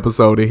mini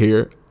episode in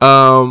here.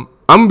 I'm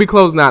going to be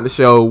closing out the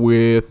show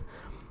with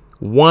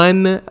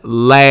one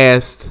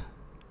last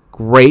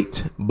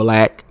great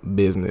black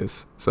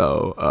business.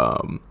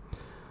 So,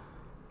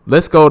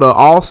 let's go to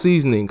All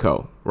Seasoning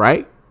Co.,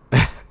 right?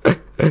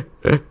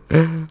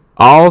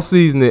 All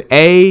Seasoning,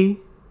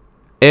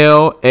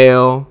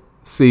 ALL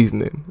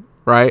Seasoning,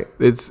 right?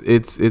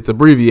 It's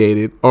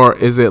abbreviated, or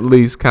is at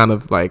least kind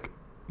of like,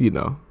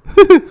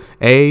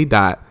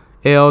 A.L.L.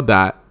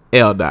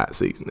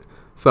 Seasoning.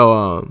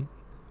 So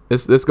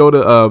let's go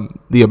to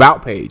the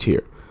about page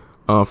here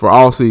for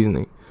All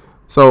Seasoning.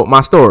 So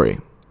my story,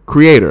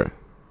 creator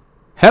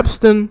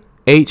Hepston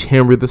H.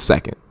 Henry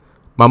II.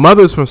 My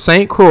mother is from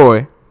St.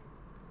 Croix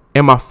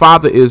and my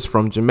father is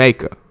from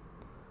Jamaica.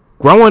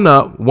 Growing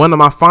up, one of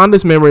my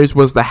fondest memories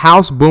was the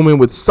house booming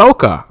with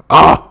soca.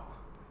 Oh,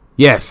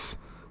 yes.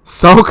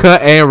 Soca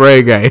and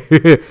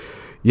reggae.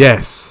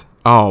 Yes.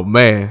 Oh,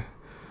 man.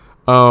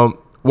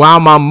 While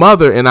my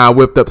mother and I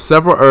whipped up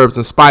several herbs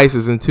and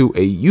spices into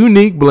a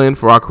unique blend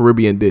for our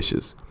Caribbean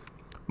dishes.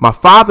 My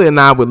father and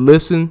I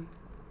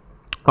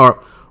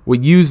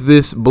would use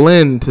this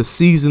blend to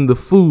season the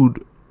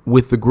food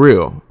with the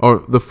grill,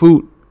 or the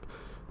food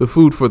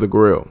for the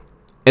grill.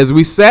 As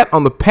we sat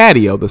on the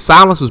patio, the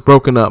silence was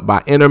broken up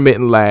by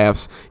intermittent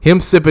laughs,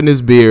 him sipping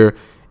his beer,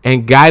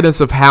 and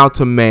guidance of how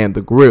to man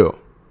the grill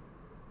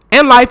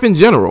and life in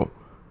general.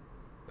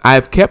 I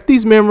have kept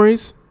these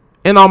memories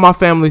and all my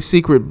family's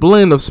secret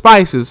blend of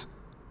spices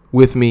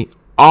with me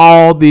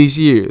all these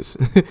years.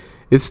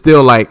 It's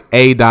still like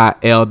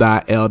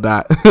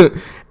A.L.L.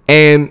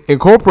 and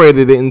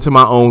incorporated it into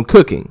my own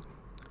cooking.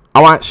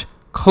 I watch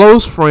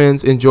close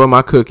friends enjoy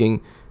my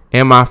cooking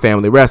and my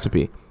family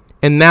recipe.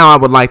 And now I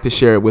would like to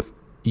share it with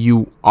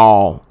you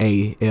all.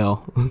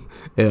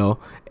 A.L.L.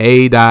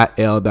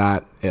 A.L.L.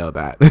 I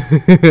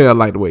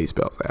like the way he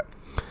spells that.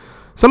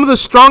 Some of the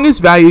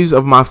strongest values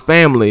of my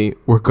family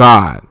were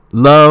God,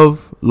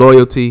 love,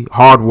 loyalty,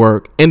 hard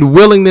work, and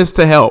willingness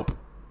to help.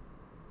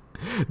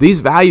 These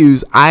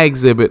values I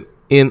exhibit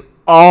in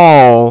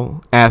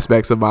all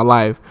aspects of my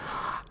life.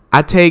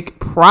 I take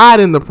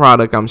pride in the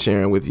product I'm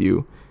sharing with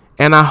you,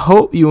 and I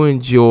hope you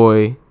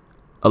enjoy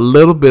a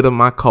little bit of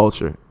my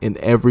culture in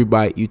every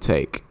bite you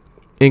take.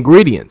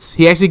 Ingredients.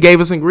 He actually gave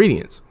us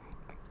ingredients.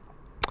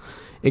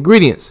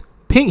 Ingredients: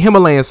 pink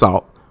Himalayan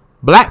salt,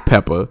 black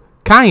pepper,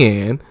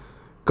 cayenne,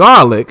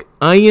 garlic,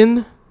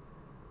 onion,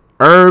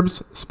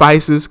 herbs,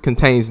 spices.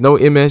 Contains no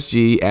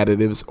MSG,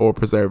 additives, or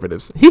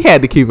preservatives. He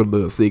had to keep it a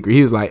little secret.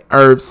 He was like,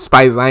 herbs,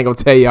 spices, I ain't gonna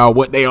tell y'all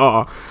what they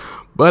are.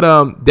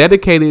 But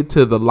dedicated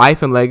to the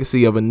life and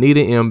legacy of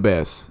Anita M.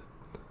 Best.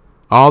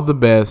 All the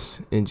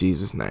best in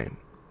Jesus' name.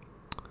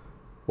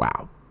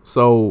 Wow.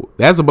 So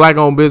that's a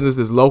black-owned business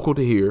that's local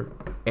to here.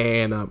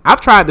 And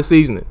I've tried the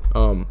seasoning.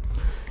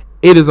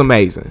 It is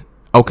amazing.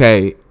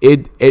 Okay.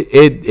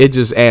 It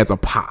just adds a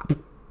pop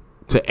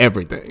to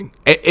everything.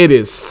 It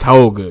is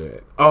so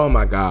good. Oh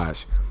my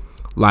gosh.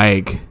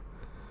 Like,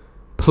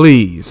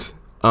 please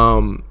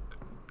go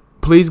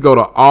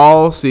to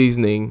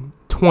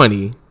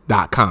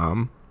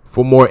allseasoning20.com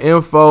for more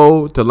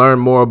info, to learn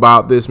more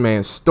about this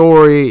man's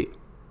story.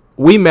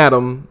 We met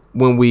him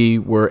when we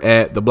were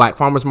at the Black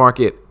Farmers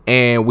Market,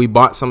 and we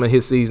bought some of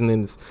his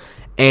seasonings,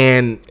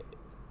 and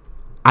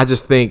I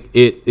just think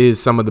it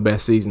is some of the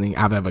best seasoning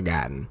I've ever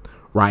gotten,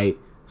 right?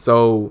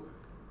 So,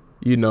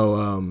 you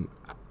know,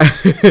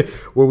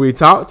 when we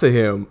talked to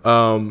him,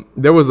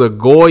 there was a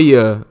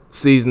Goya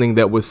seasoning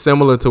that was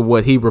similar to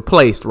what he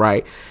replaced,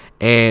 right?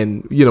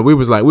 And, you know, we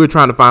were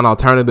trying to find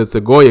alternatives to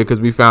Goya because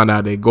we found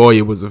out that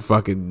Goya was a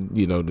fucking,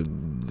 you know,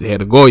 the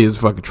head of Goya is a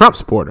fucking Trump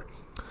supporter.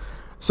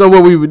 So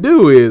what we would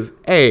do is,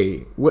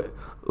 hey,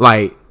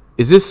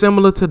 is this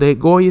similar to the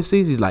Goya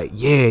season? He's like,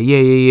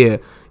 yeah,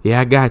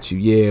 I got you.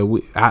 Yeah,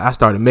 I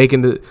started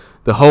making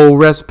the whole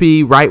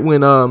recipe right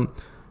when,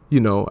 you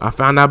know, I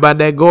found out about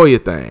that Goya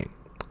thing.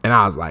 And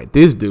I was like,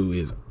 this dude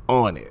is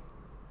on it.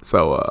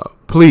 So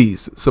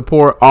please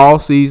support All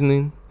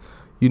Seasoning.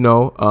 You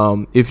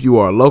know, if you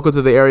are local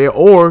to the area,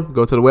 or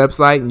go to the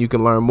website and you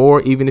can learn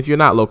more, even if you're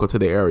not local to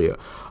the area.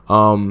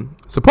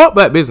 Support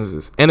black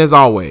businesses. And as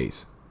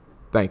always,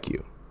 thank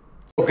you.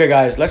 Okay,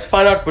 guys, let's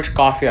find out which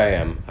coffee I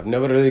am. I've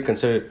never really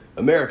considered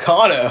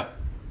Americano.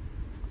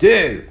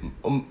 Dude,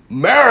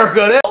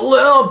 America, a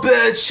little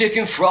bit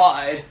chicken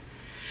fried.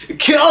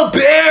 Kill a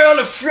bear on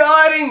a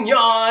Friday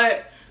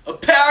night. A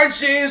pair of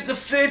jeans to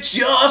fit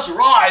just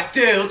right,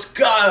 dude. Let's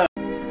go.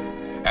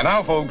 And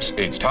now, folks,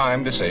 it's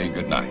time to say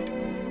goodnight.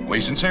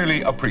 We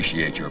sincerely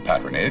appreciate your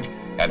patronage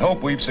and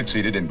hope we've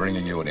succeeded in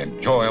bringing you an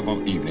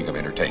enjoyable evening of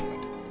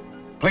entertainment.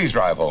 Please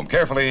drive home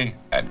carefully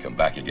and come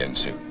back again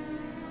soon.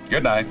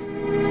 Good night.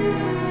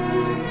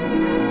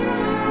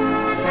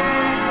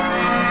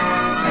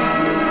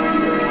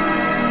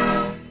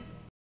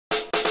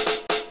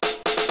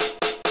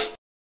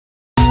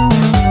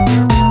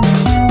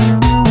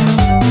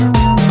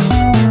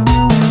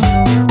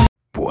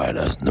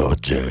 Buenas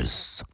noches.